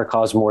a fire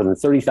caused more than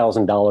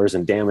 $30,000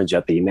 in damage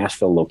at the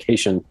Nashville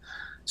location.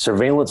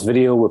 Surveillance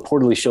video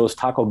reportedly shows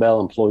Taco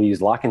Bell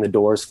employees locking the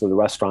doors for the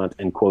restaurant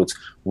and, quotes,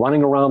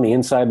 running around the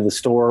inside of the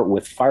store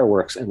with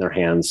fireworks in their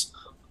hands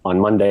on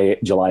Monday,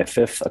 July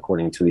 5th,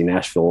 according to the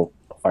Nashville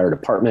Fire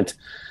Department.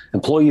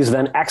 Employees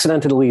then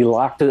accidentally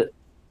locked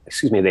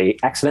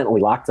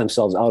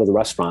themselves out of the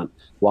restaurant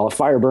while a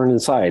fire burned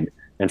inside,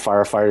 and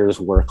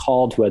firefighters were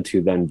called who had to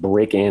then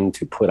break in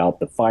to put out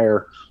the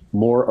fire.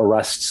 More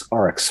arrests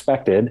are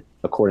expected,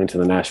 according to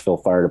the Nashville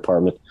Fire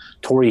Department.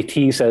 Tori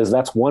T says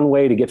that's one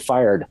way to get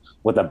fired,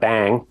 with a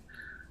bang.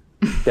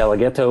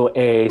 Delegato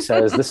A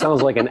says this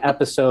sounds like an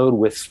episode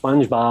with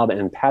SpongeBob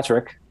and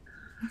Patrick.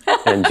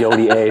 And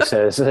Jody A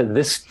says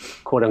this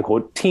quote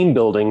unquote team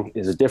building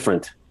is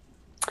different.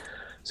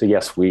 So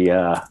yes, we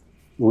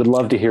would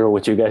love to hear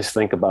what you guys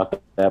think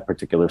about that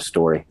particular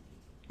story.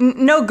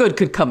 No good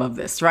could come of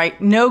this, right?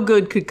 No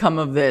good could come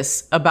of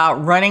this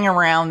about running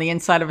around the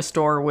inside of a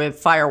store with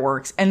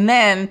fireworks. And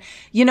then,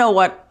 you know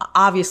what?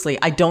 Obviously,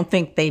 I don't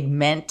think they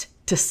meant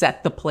to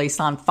set the place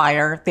on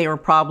fire. They were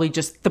probably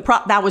just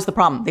that was the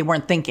problem. They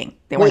weren't thinking.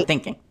 They weren't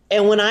thinking.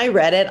 And when I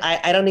read it,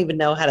 I don't even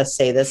know how to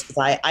say this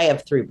because I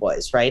have 3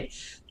 boys, right?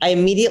 I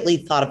immediately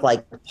thought of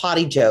like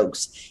potty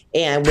jokes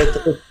and with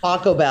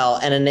Taco Bell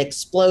and an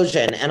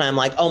explosion. And I'm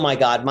like, oh my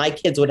God, my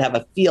kids would have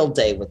a field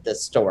day with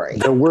this story.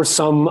 There were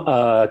some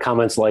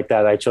comments like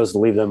that. I chose to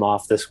leave them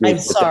off this week. I'm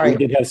sorry.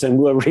 We did have some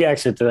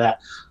reaction to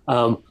that.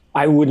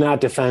 I would not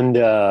defend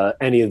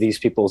any of these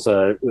people's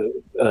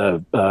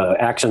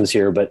actions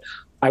here, but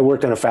I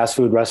worked in a fast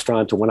food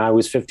restaurant when I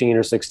was 15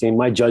 or 16.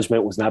 My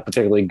judgment was not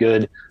particularly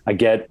good. I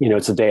get,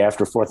 it's the day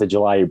after 4th of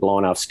July. You're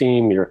blowing off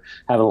steam. You're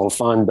having a little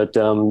fun. But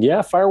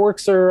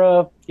fireworks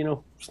are,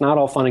 it's not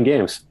all fun and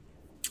games.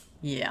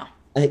 Yeah.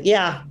 But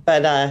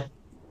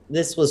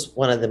this was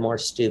one of the more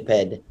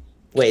stupid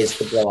ways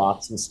to blow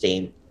off some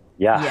steam.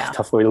 Yeah.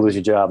 Tough way to lose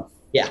your job.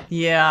 Yeah.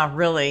 Yeah,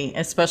 really.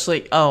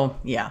 Especially,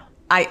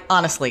 I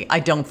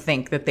don't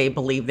think that they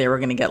believed they were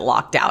going to get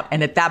locked out.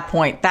 And at that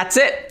point, that's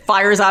it.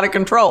 Fire's out of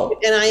control.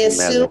 And I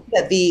assume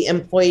that the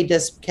employee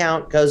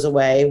discount goes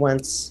away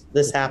once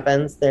this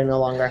happens. They no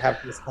longer have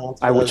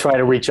discounts. I will try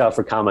to reach out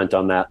for comment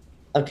on that.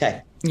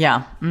 Okay.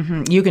 Yeah.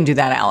 Mm-hmm. You can do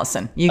that,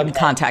 Allison. You can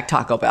contact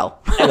Taco Bell.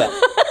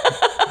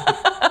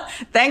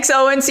 Thanks,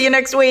 Owen. See you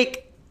next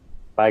week.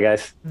 Bye,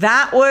 guys.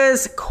 That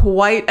was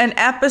quite an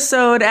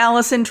episode,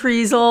 Allison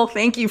Treasel.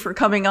 Thank you for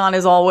coming on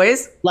as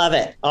always. Love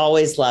it.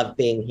 Always love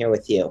being here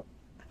with you.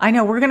 I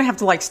know we're going to have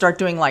to start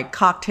doing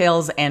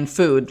cocktails and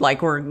food.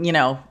 We're, going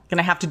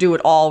to have to do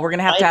it all. We're going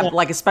to have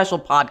a special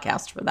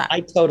podcast for that.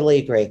 I totally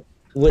agree.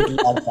 Would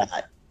love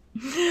that.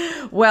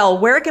 Well,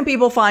 where can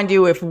people find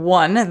you if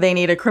 1, they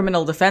need a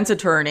criminal defense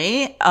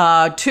attorney,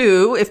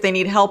 2, if they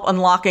need help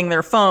unlocking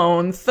their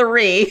phone,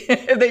 3,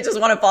 if they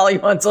just want to follow you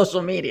on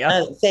social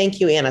media?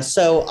 Thank you, Anna.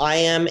 So I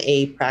am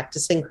a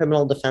practicing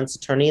criminal defense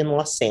attorney in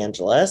Los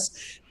Angeles.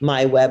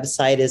 My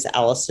website is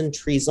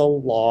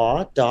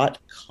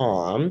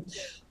AllisonTreaselLaw.com.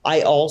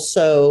 I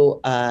also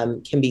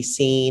can be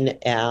seen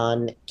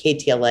on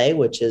KTLA,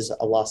 which is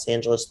a Los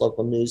Angeles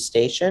local news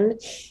station,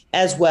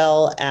 as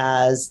well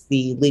as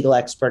the legal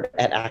expert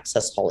at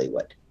Access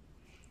Hollywood.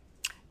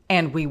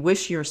 And we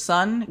wish your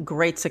son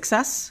great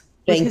success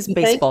with his Thank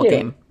baseball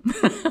game.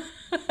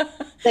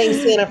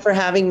 Thanks, Anna, for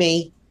having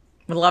me.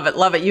 Love it.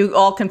 Love it. You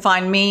all can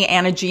find me,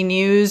 Anna G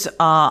News,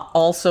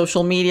 all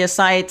social media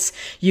sites.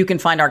 You can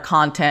find our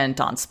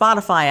content on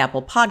Spotify,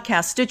 Apple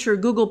Podcasts, Stitcher,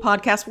 Google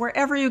Podcasts,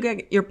 wherever you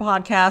get your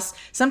podcasts.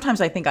 Sometimes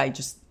I think I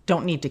just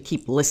don't need to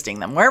keep listing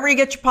them. Wherever you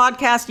get your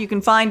podcast, you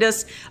can find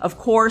us, of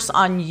course,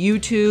 on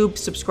YouTube.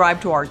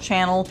 Subscribe to our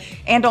channel.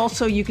 And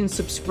also you can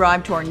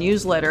subscribe to our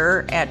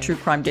newsletter at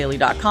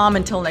truecrimedaily.com.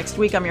 Until next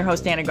week, I'm your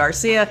host, Anna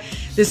Garcia.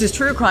 This is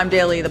True Crime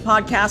Daily, the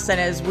podcast.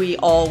 And as we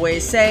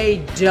always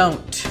say,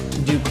 don't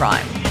do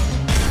crime.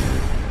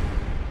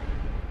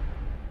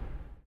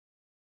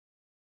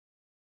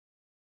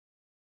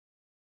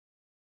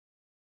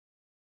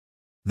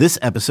 This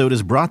episode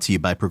is brought to you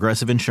by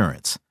Progressive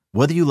Insurance.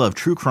 Whether you love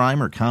true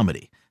crime or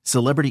comedy,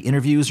 celebrity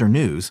interviews or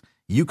news,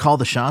 you call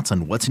the shots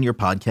on what's in your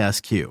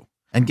podcast queue.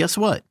 And guess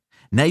what?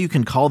 Now you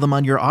can call them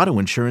on your auto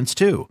insurance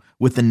too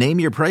with the Name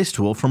Your Price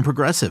tool from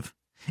Progressive.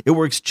 It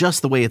works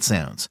just the way it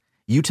sounds.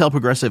 You tell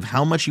Progressive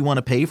how much you want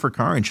to pay for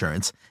car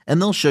insurance, and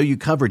they'll show you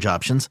coverage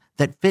options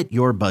that fit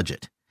your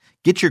budget.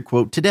 Get your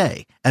quote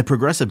today at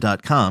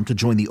Progressive.com to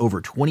join the over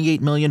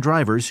 28 million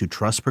drivers who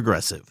trust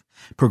Progressive.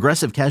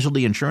 Progressive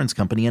Casualty Insurance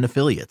Company and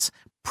Affiliates.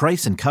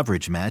 Price and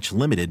coverage match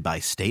limited by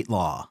state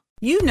law.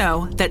 You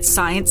know that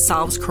science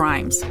solves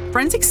crimes.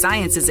 Forensic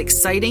science is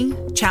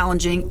exciting,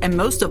 challenging, and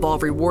most of all,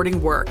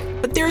 rewarding work.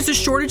 But there is a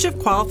shortage of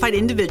qualified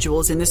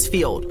individuals in this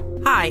field.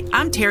 Hi,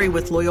 I'm Terry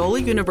with Loyola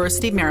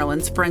University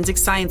Maryland's Forensic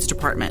Science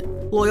Department.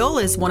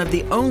 Loyola is one of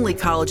the only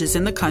colleges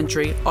in the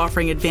country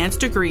offering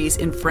advanced degrees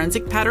in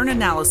forensic pattern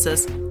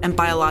analysis and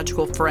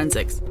biological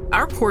forensics.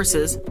 Our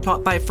courses,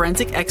 taught by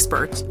forensic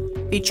experts,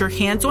 feature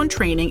hands-on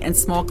training and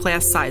small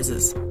class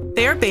sizes.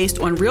 They are based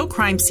on real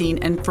crime scene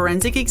and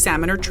forensic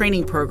examiner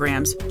training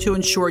programs to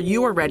ensure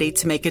you are ready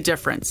to make a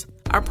difference.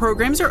 Our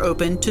programs are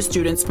open to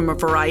students from a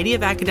variety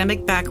of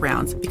academic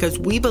backgrounds because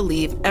we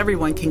believe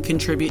everyone can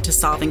contribute to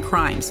solving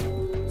crimes.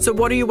 So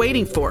what are you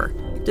waiting for?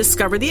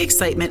 Discover the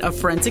excitement of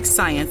forensic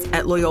science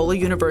at Loyola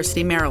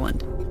University,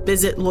 Maryland.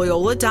 Visit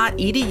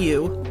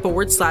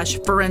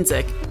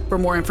loyola.edu/forensic for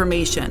more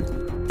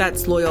information.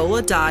 That's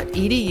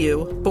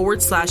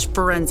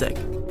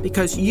loyola.edu/forensic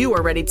because you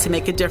are ready to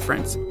make a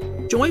difference.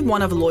 Join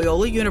one of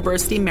Loyola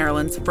University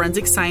Maryland's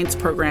forensic science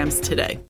programs today.